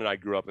Coughlin and I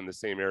grew up in the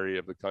same area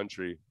of the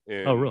country.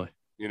 Oh, really?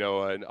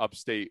 In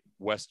upstate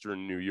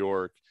Western New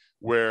York,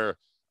 where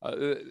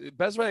the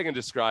best way I can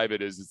describe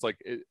it is it's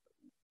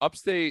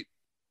upstate,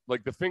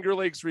 the Finger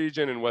Lakes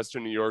region in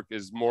Western New York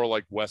is more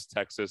like West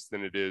Texas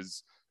than it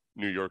is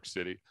New York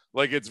City.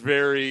 It's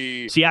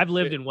very. See, I've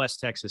lived in West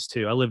Texas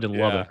too. I lived in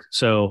Lubbock,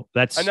 so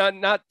that's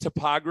not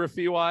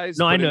topography wise.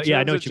 No, I know.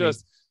 Yeah, I know what you mean.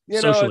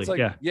 Socially,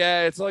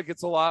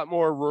 it's a lot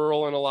more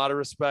rural in a lot of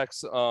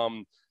respects.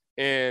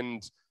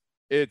 And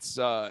it's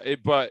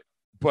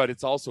but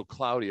it's also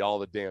cloudy all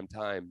the damn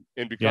time.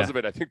 And because of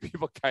it, I think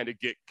people kind of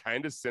get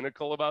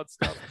cynical about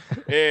stuff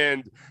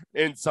and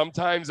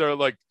sometimes are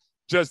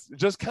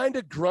just kind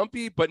of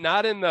grumpy, but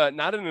not in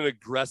an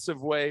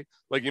aggressive way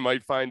like you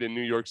might find in New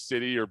York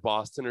City or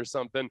Boston or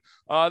something.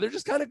 They're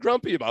just kind of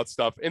grumpy about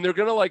stuff, and they're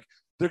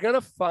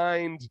gonna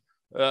find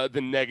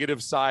the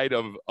negative side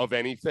of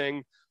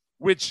anything,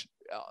 which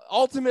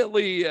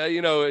ultimately,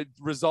 it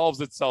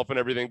resolves itself and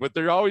everything, but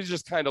they're always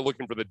just kind of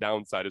looking for the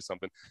downside of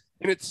something.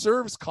 And it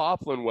serves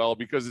Coughlin well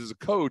because as a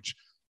coach,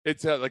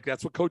 it's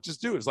that's what coaches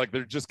do. It's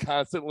they're just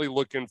constantly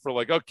looking for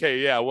okay,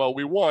 yeah, well,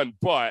 we won,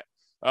 but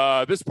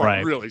this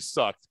part really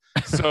sucked.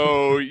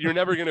 So you're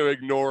never going to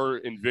ignore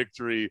in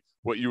victory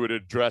what you would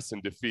address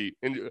in defeat,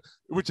 and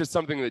which is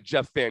something that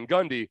Jeff Van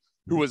Gundy,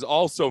 who was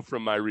also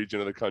from my region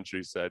of the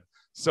country, said.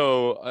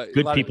 So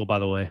good people, by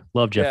the way.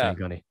 Love Jeff Van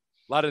Gundy.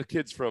 A lot of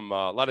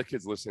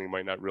kids listening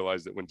might not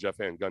realize that when Jeff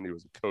Van Gundy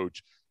was a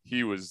coach,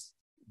 he was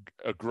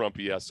a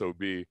grumpy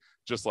SOB,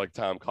 just like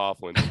Tom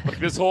Coughlin. But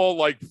this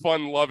whole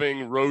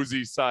fun-loving,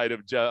 rosy side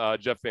of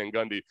Jeff Van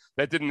Gundy,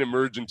 that didn't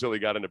emerge until he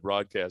got into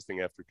broadcasting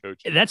after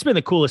coaching. That's been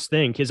the coolest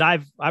thing because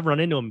I've run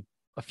into him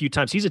a few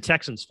times. He's a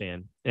Texans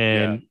fan,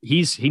 and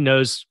he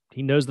knows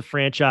the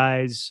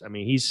franchise. I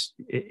mean, he's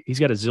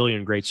got a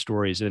zillion great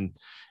stories, and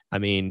I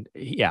mean,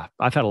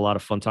 I've had a lot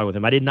of fun talking with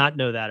him. I did not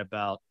know that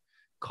about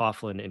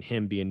Coughlin and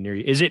him being near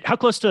you. Is it how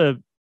close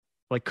to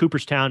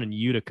Cooperstown and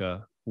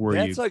Utica were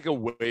you? That's a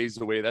ways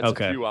away. That's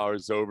a few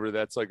hours over.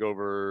 That's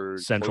over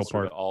Central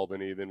part of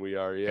Albany than we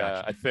are. Yeah,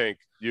 gotcha. I think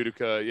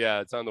Utica.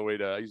 Yeah, it's on the way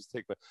to. I used to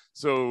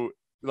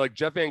take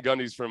Jeff Van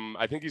Gundy's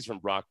I think he's from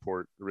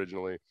Brockport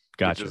originally.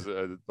 Gotcha. Which is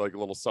a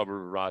little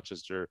suburb of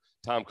Rochester.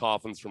 Tom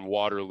Coughlin's from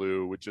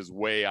Waterloo, which is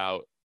way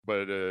out,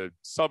 but a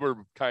suburb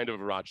kind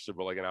of Rochester,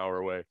 but an hour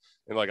away.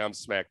 And I'm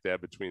smack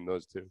dab between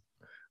those two.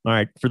 All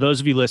right. For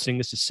those of you listening,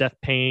 this is Seth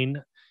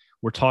Payne.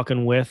 We're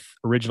talking with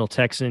Original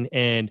Texan,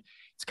 and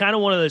it's kind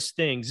of one of those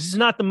things. This is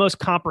not the most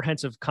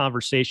comprehensive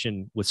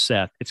conversation with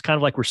Seth. It's kind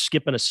of like we're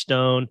skipping a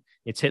stone.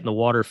 It's hitting the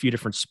water a few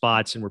different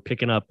spots, and we're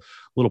picking up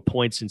little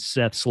points in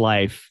Seth's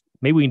life.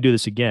 maybe we can do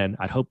this again.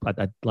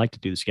 I'd like to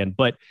do this again,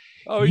 but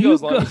you go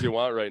as long as you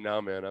want right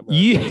now, man.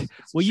 You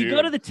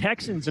go to the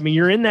Texans. I mean,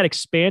 you're in that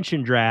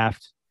expansion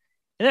draft,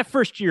 and that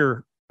first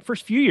few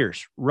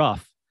years,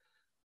 rough.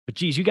 But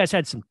geez, you guys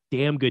had some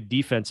damn good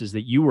defenses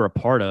that you were a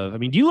part of. I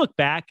mean, do you look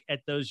back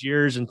at those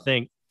years and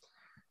think,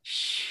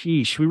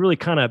 sheesh, we really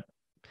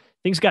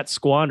things got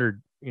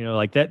squandered,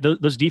 like that.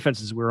 Those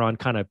defenses we were on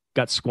kind of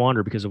got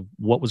squandered because of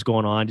what was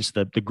going on, just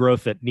the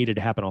growth that needed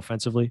to happen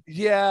offensively.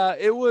 Yeah,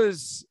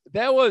 it's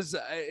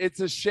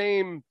a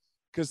shame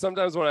because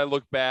sometimes when I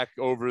look back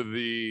over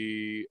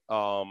the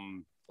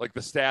like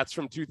the stats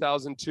from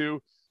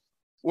 2002,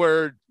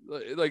 where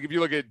like if you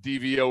look at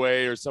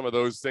DVOA or some of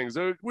those things,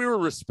 we were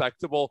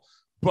respectable,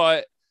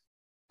 but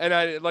and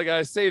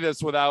I say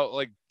this without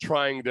like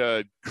trying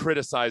to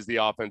criticize the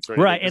offense or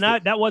anything. Right.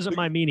 And that wasn't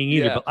my meaning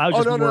either, but I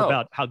was just more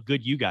about how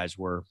good you guys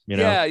were,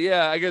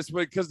 Yeah, I guess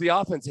because the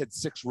offense had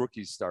 6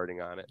 rookies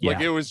starting on it. Yeah.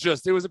 Like it was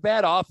a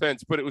bad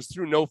offense, but it was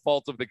through no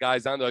fault of the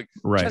guys on there.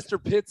 Like Chester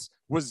Pitts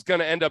was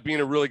going to end up being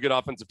a really good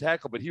offensive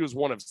tackle, but he was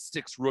one of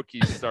 6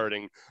 rookies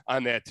starting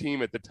on that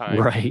team at the time.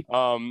 Right.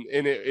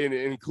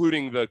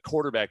 Including the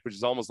quarterback, which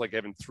is almost like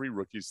having 3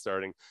 rookies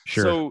starting.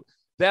 Sure. So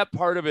that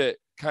part of it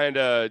kind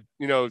of,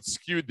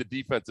 skewed the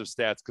defensive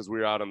stats because we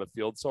were out on the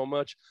field so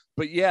much.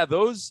 But yeah,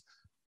 those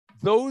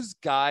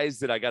guys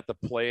that I got to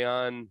play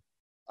on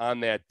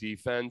that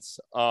defense,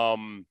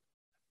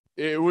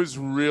 it was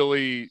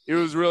really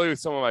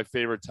some of my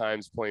favorite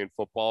times playing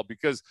football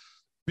because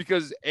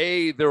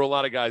there were a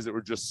lot of guys that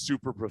were just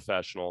super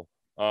professional,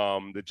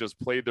 that just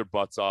played their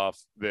butts off,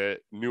 that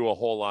knew a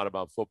whole lot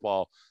about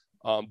football.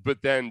 But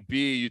then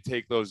B, you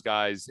take those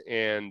guys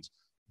and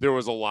there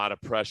was a lot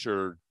of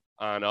pressure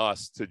on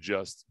us to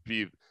just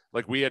be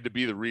like, we had to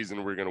be the reason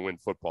we were going to win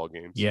football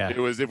games. Yeah. It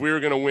was, if we were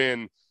going to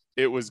win,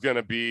 it was going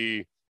to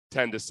be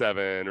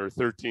 10-7 or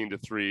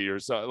 13-3 or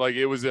so. Like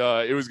it was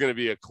going to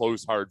be a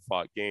close, hard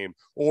fought game.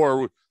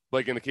 Or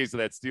like in the case of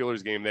that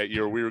Steelers game that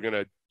year, we were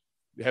going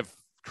to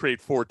create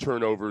 4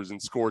 turnovers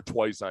and score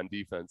twice on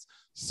defense.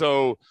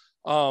 So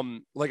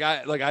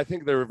I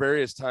think there were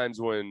various times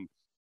when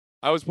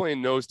I was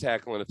playing nose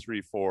tackle in a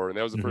 3-4, and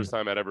that was the first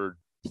time I'd ever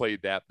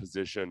played that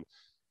position.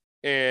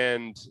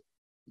 And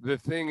the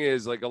thing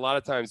is, like, a lot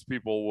of times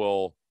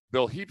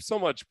they'll heap so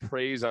much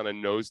praise on a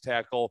nose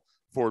tackle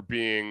for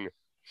being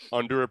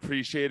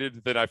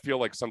underappreciated that I feel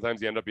like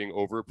sometimes you end up being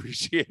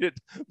overappreciated.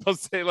 They'll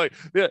say like,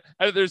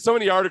 there's so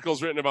many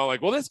articles written about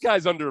like, well, this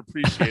guy's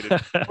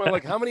underappreciated. But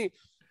like,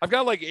 I've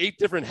got like 8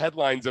 different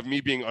headlines of me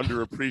being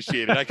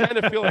underappreciated. I kind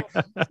of feel like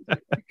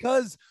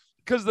because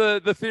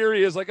the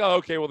theory is like, oh,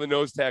 okay, well, the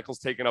nose tackle's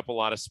taking up a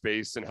lot of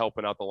space and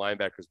helping out the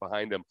linebackers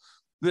behind him.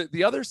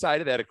 The other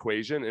side of that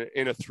equation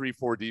in a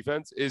 3-4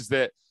 defense is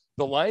that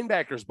the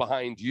linebackers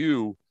behind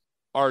you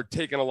are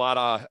taking a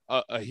lot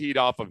of heat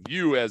off of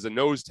you as a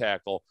nose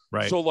tackle.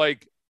 Right. So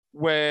like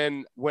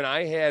when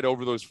I had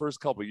over those first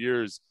couple of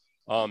years,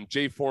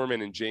 Jay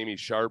Foreman and Jamie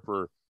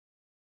Sharper,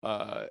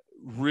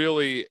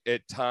 really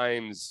at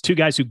times 2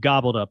 guys who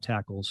gobbled up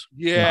tackles.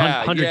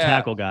 100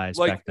 tackle guys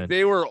like back then.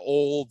 They were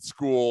old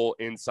school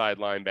inside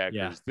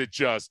linebackers that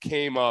just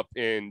came up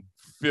and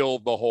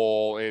filled the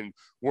hole and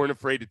weren't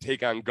afraid to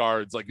take on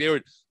guards. Like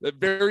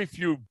very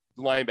few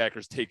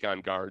linebackers take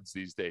on guards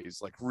these days,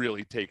 like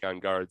really take on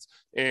guards.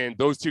 And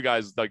those 2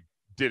 guys like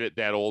did it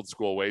that old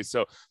school way.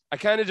 So I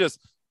kind of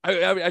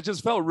I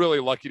just felt really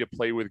lucky to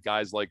play with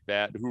guys like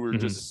that who were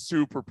just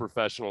super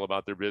professional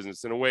about their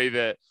business in a way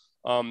that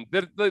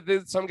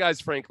that some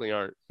guys frankly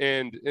aren't.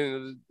 And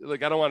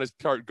like, I don't want to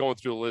start going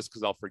through the list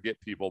because I'll forget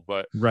people,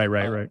 but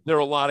right. There are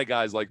a lot of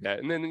guys like that.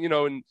 And then,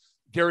 and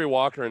Gary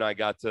Walker and I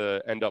got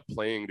to end up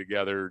playing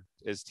together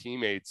as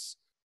teammates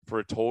for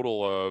a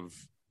total of,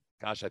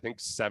 I think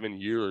 7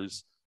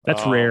 years.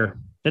 That's rare.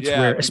 That's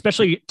rare,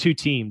 especially 2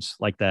 teams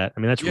like that. I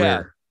mean, that's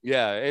rare.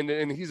 Yeah.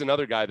 And he's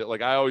another guy that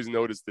like, I always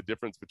noticed the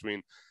difference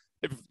between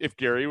if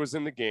Gary was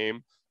in the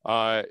game,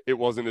 it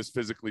wasn't as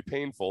physically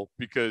painful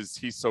because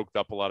he soaked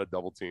up a lot of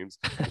double teams.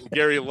 When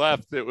Gary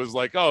left, it was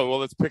like, oh, well,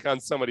 let's pick on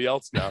somebody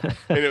else now.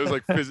 And it was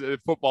like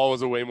football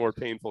was a way more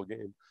painful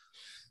game.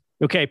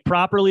 Okay.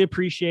 Properly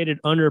appreciated,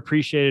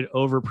 underappreciated,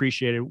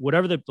 overappreciated,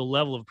 whatever the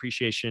level of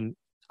appreciation.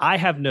 I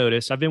have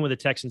noticed, I've been with the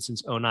Texans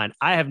since 2009.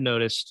 I have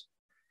noticed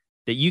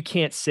that you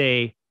can't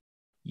say,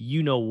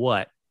 you know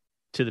what,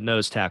 to the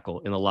nose tackle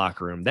in the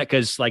locker room. That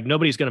because like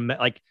nobody's going to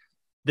like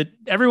that.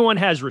 Everyone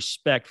has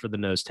respect for the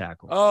nose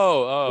tackle.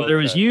 Whether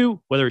it was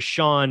you, whether it's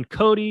Sean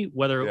Cody,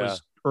 whether it was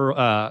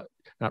not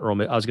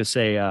Earl. I was going to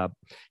say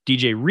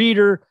DJ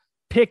Reader,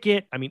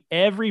 Pickett. I mean,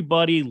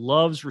 everybody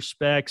loves,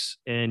 respects,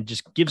 and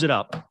just gives it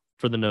up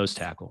for the nose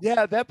tackle.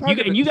 Yeah, that part.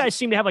 And you guys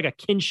seem to have like a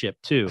kinship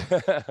too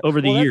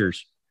over the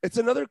years. It's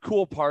another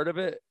cool part of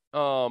it.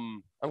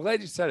 I'm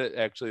glad you said it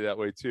actually that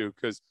way too,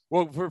 because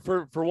well,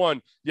 for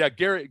one,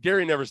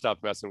 Gary never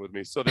stopped messing with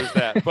me, so there's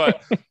that.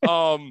 But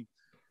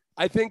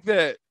I think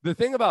that the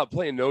thing about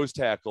playing nose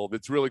tackle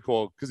that's really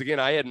cool, because again,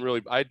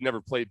 I'd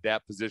never played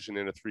that position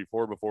in a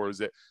 3-4 before, is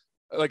that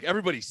like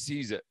everybody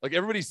sees it. Like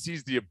everybody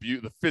sees the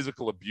abuse, the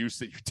physical abuse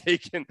that you're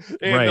taking.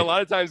 And a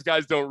lot of times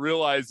guys don't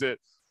realize it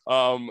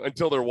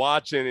until they're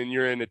watching and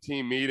you're in a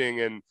team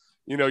meeting. And,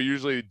 you know,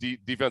 usually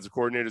defensive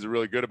coordinators are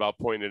really good about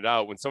pointing it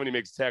out when somebody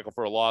makes a tackle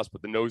for a loss,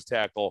 but the nose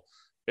tackle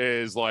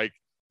is like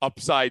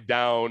upside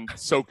down,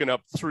 soaking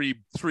up three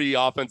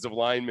offensive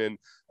linemen.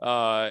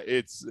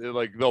 It's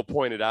like, they'll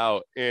point it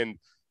out. And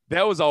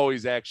that was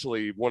always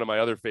actually one of my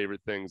other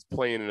favorite things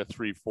playing in a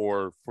 3-4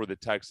 for the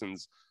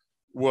Texans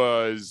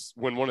was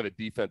when one of the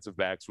defensive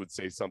backs would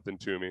say something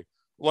to me.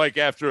 Like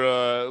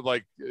after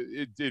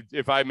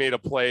if I made a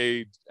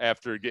play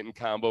after getting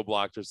combo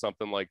blocked or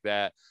something like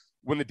that,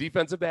 when the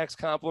defensive backs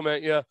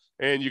compliment you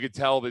and you could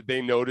tell that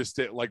they noticed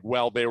it like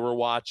while they were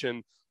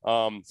watching.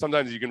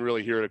 Sometimes you can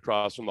really hear it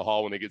across from the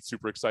hall when they get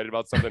super excited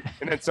about something,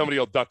 and then somebody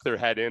will duck their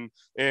head in,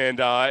 and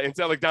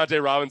instead like Dante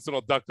Robinson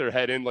will duck their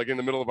head in like in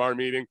the middle of our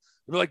meeting.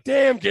 We're like,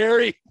 "Damn,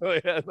 Gary!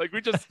 Like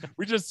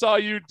we just saw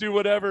you do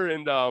whatever,"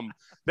 and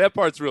that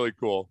part's really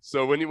cool.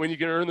 So when you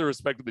can earn the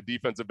respect of the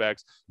defensive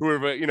backs who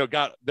have, you know,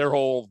 got their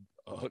whole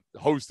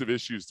host of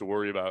issues to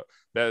worry about,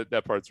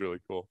 that part's really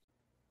cool.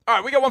 All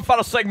right, we got one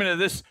final segment of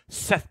this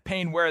Seth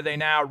Payne Where Are They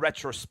Now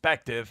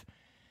retrospective.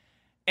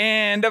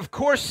 And, of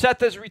course, Seth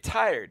has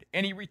retired,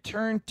 and he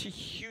returned to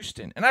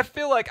Houston. And I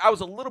feel like I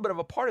was a little bit of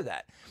a part of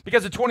that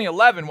because in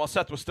 2011, while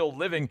Seth was still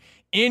living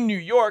in New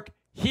York,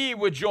 he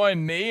would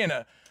join me and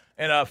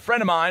a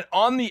friend of mine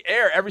on the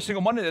air every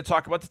single Monday to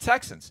talk about the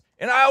Texans.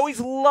 And I always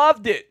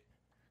loved it.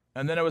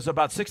 And then it was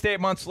about 6 to 8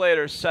 months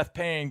later, Seth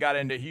Payne got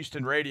into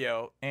Houston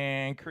radio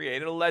and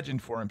created a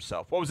legend for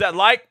himself. What was that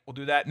like? We'll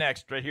do that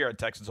next right here at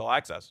Texans All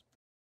Access.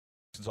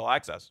 Texans All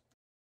Access.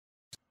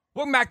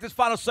 Welcome back to this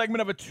final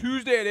segment of a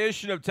Tuesday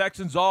edition of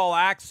Texans All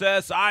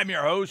Access. I'm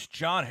your host,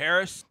 John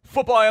Harris,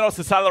 football analyst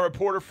and sideline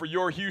reporter for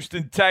your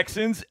Houston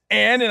Texans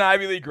and an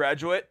Ivy League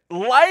graduate.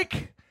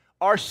 Like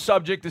our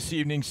subject this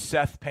evening,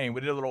 Seth Payne.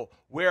 We did a little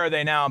Where Are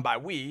They Now? And by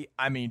we,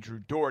 I mean Drew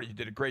Doherty. You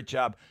did a great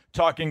job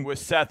talking with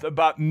Seth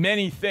about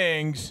many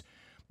things.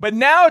 But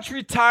now it's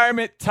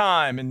retirement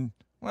time. And,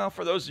 well,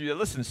 for those of you that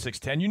listen to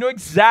 610, you know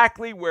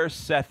exactly where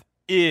Seth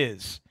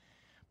is.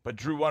 But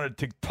Drew wanted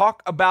to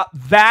talk about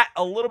that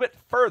a little bit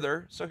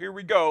further. So here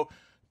we go.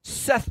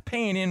 Seth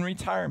Payne in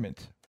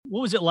retirement.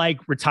 What was it like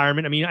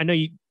retirement? I mean, I know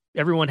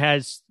everyone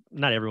has,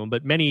 not everyone,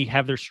 but many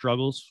have their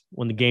struggles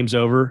when the game's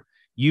over.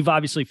 You've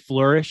obviously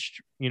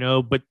flourished, you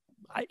know, but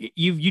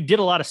you did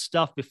a lot of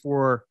stuff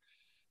before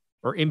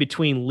or in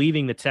between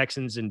leaving the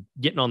Texans and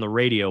getting on the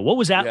radio. What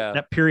was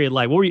that period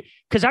like? What were you?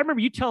 Because I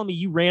remember you telling me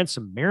you ran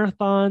some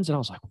marathons, and I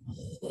was like,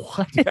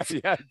 "What?" Yeah,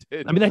 I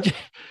did. I mean, that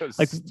was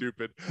like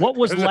stupid. What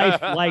was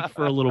life like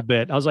for a little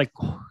bit? I was like,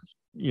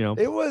 you know,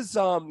 it was.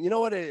 You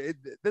know what? This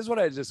is what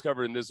I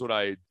discovered, and this is what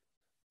I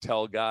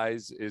tell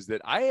guys is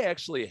that I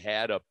actually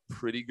had a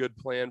pretty good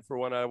plan for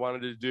what I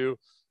wanted to do,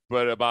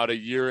 but about a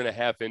year and a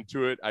half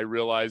into it, I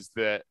realized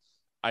that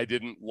I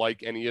didn't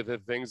like any of the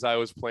things I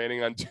was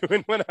planning on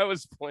doing when I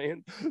was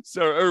playing.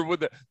 So, or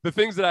with the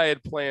things that I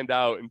had planned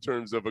out in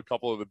terms of a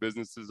couple of the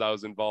businesses I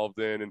was involved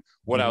in and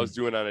what I was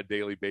doing on a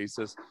daily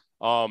basis,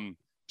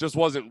 just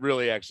wasn't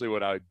really actually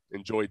what I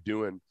enjoyed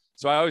doing.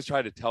 So I always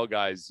try to tell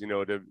guys, you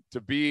know,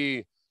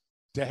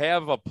 to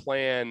have a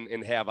plan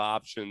and have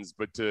options,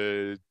 but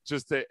to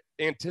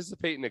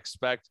anticipate and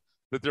expect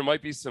that there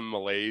might be some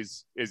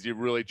malaise as you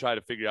really try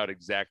to figure out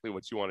exactly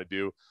what you want to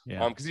do.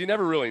 Yeah. Because you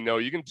never really know.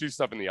 You can do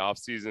stuff in the off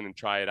season and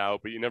try it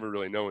out, but you never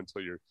really know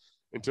until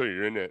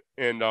you're in it.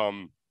 And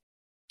I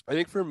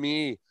think for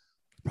me,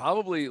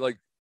 probably like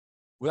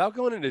without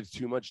going into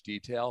too much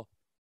detail,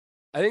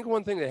 I think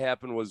one thing that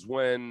happened was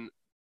when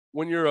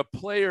you're a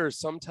player,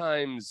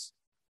 sometimes,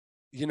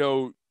 you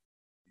know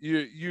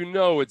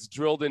it's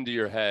drilled into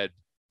your head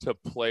to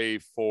play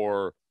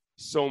for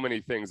so many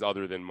things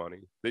other than money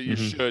that you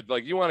should,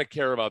 like, you want to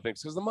care about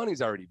things because the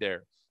money's already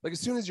there. Like as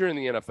soon as you're in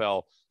the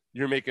NFL,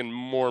 you're making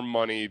more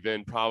money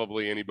than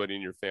probably anybody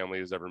in your family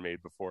has ever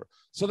made before.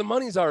 So the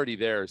money's already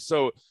there.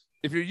 So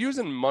if you're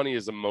using money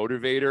as a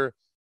motivator,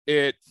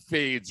 it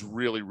fades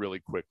really, really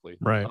quickly.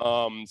 Right.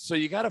 So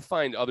you got to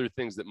find other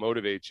things that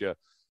motivate you.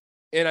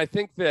 And I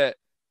think that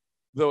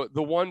the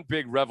one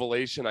big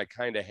revelation I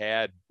kind of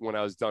had when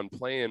I was done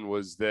playing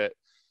was that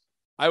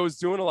I was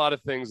doing a lot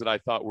of things that I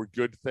thought were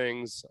good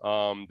things,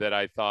 that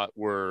I thought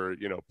were,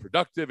 you know,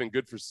 productive and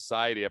good for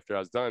society after I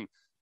was done.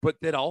 But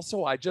that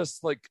also, I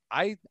just like,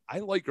 I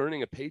like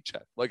earning a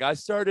paycheck. Like I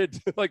started,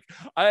 like,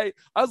 I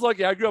was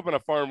lucky. I grew up on a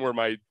farm where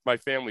my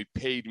family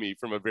paid me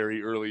from a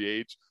very early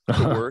age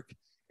to work.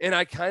 And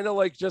I kind of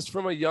like, just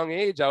from a young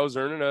age, I was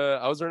earning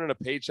a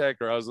paycheck,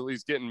 or I was at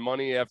least getting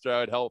money after I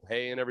would help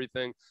hay and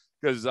everything.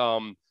 Because,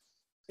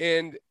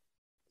 and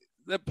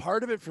the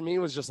part of it for me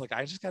was just like,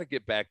 I just got to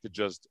get back to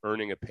just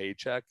earning a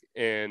paycheck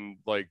and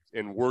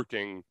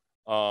working,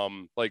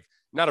 like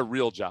not a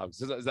real job.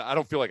 I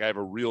don't feel like I have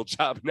a real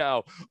job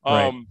now.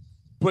 Right.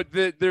 But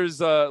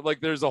there's a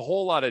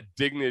whole lot of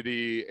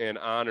dignity and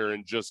honor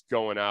in just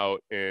going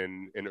out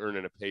and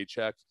earning a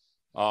paycheck.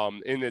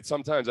 And that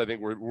sometimes I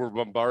think we're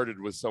bombarded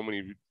with so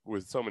many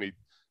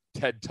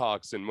TED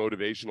Talks and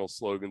motivational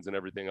slogans and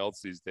everything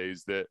else these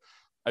days that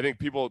I think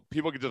people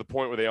get to the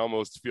point where they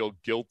almost feel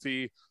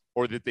guilty,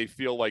 or that they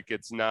feel like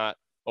it's not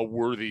a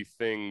worthy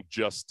thing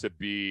just to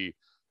be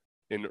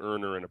an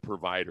earner and a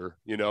provider,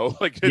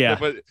 like, yeah.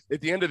 But at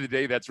the end of the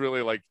day, that's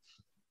really like,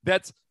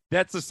 that's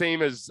the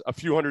same as a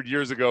few hundred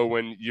years ago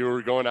when you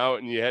were going out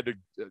and you had to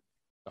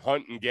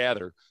hunt and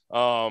gather.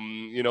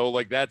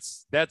 Like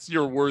that's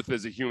your worth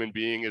as a human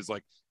being, is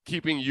like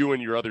keeping you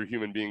and your other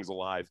human beings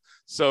alive.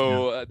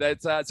 So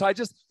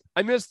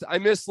I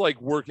miss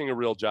like working a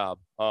real job.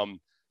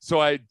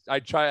 So I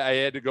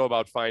had to go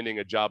about finding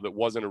a job that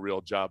wasn't a real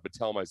job, but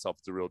tell myself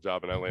it's a real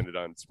job. And I landed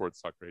on Sports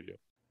Talk Radio.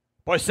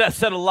 Boy, Seth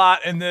said a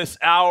lot in this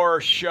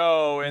hour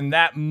show, and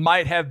that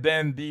might have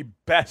been the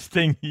best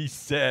thing he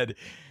said.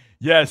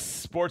 Yes,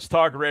 Sports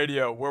Talk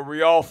Radio, where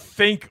we all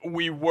think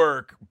we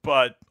work,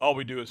 but all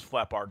we do is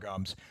flap our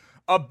gums.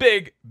 A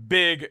big,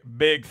 big,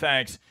 big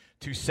thanks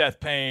to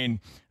Seth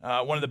Payne,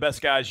 one of the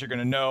best guys you're going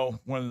to know,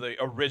 one of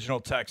the original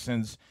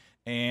Texans,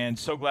 and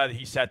so glad that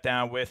he sat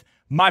down with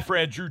my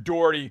friend Drew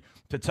Doherty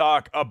to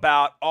talk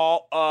about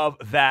all of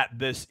that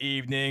this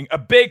evening. A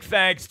big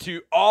thanks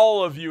to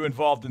all of you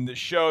involved in this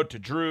show, to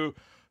Drew,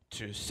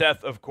 to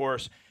Seth, of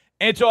course,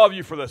 and to all of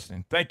you for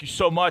listening. Thank you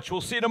so much.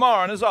 We'll see you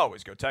tomorrow, and as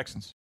always, go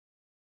Texans.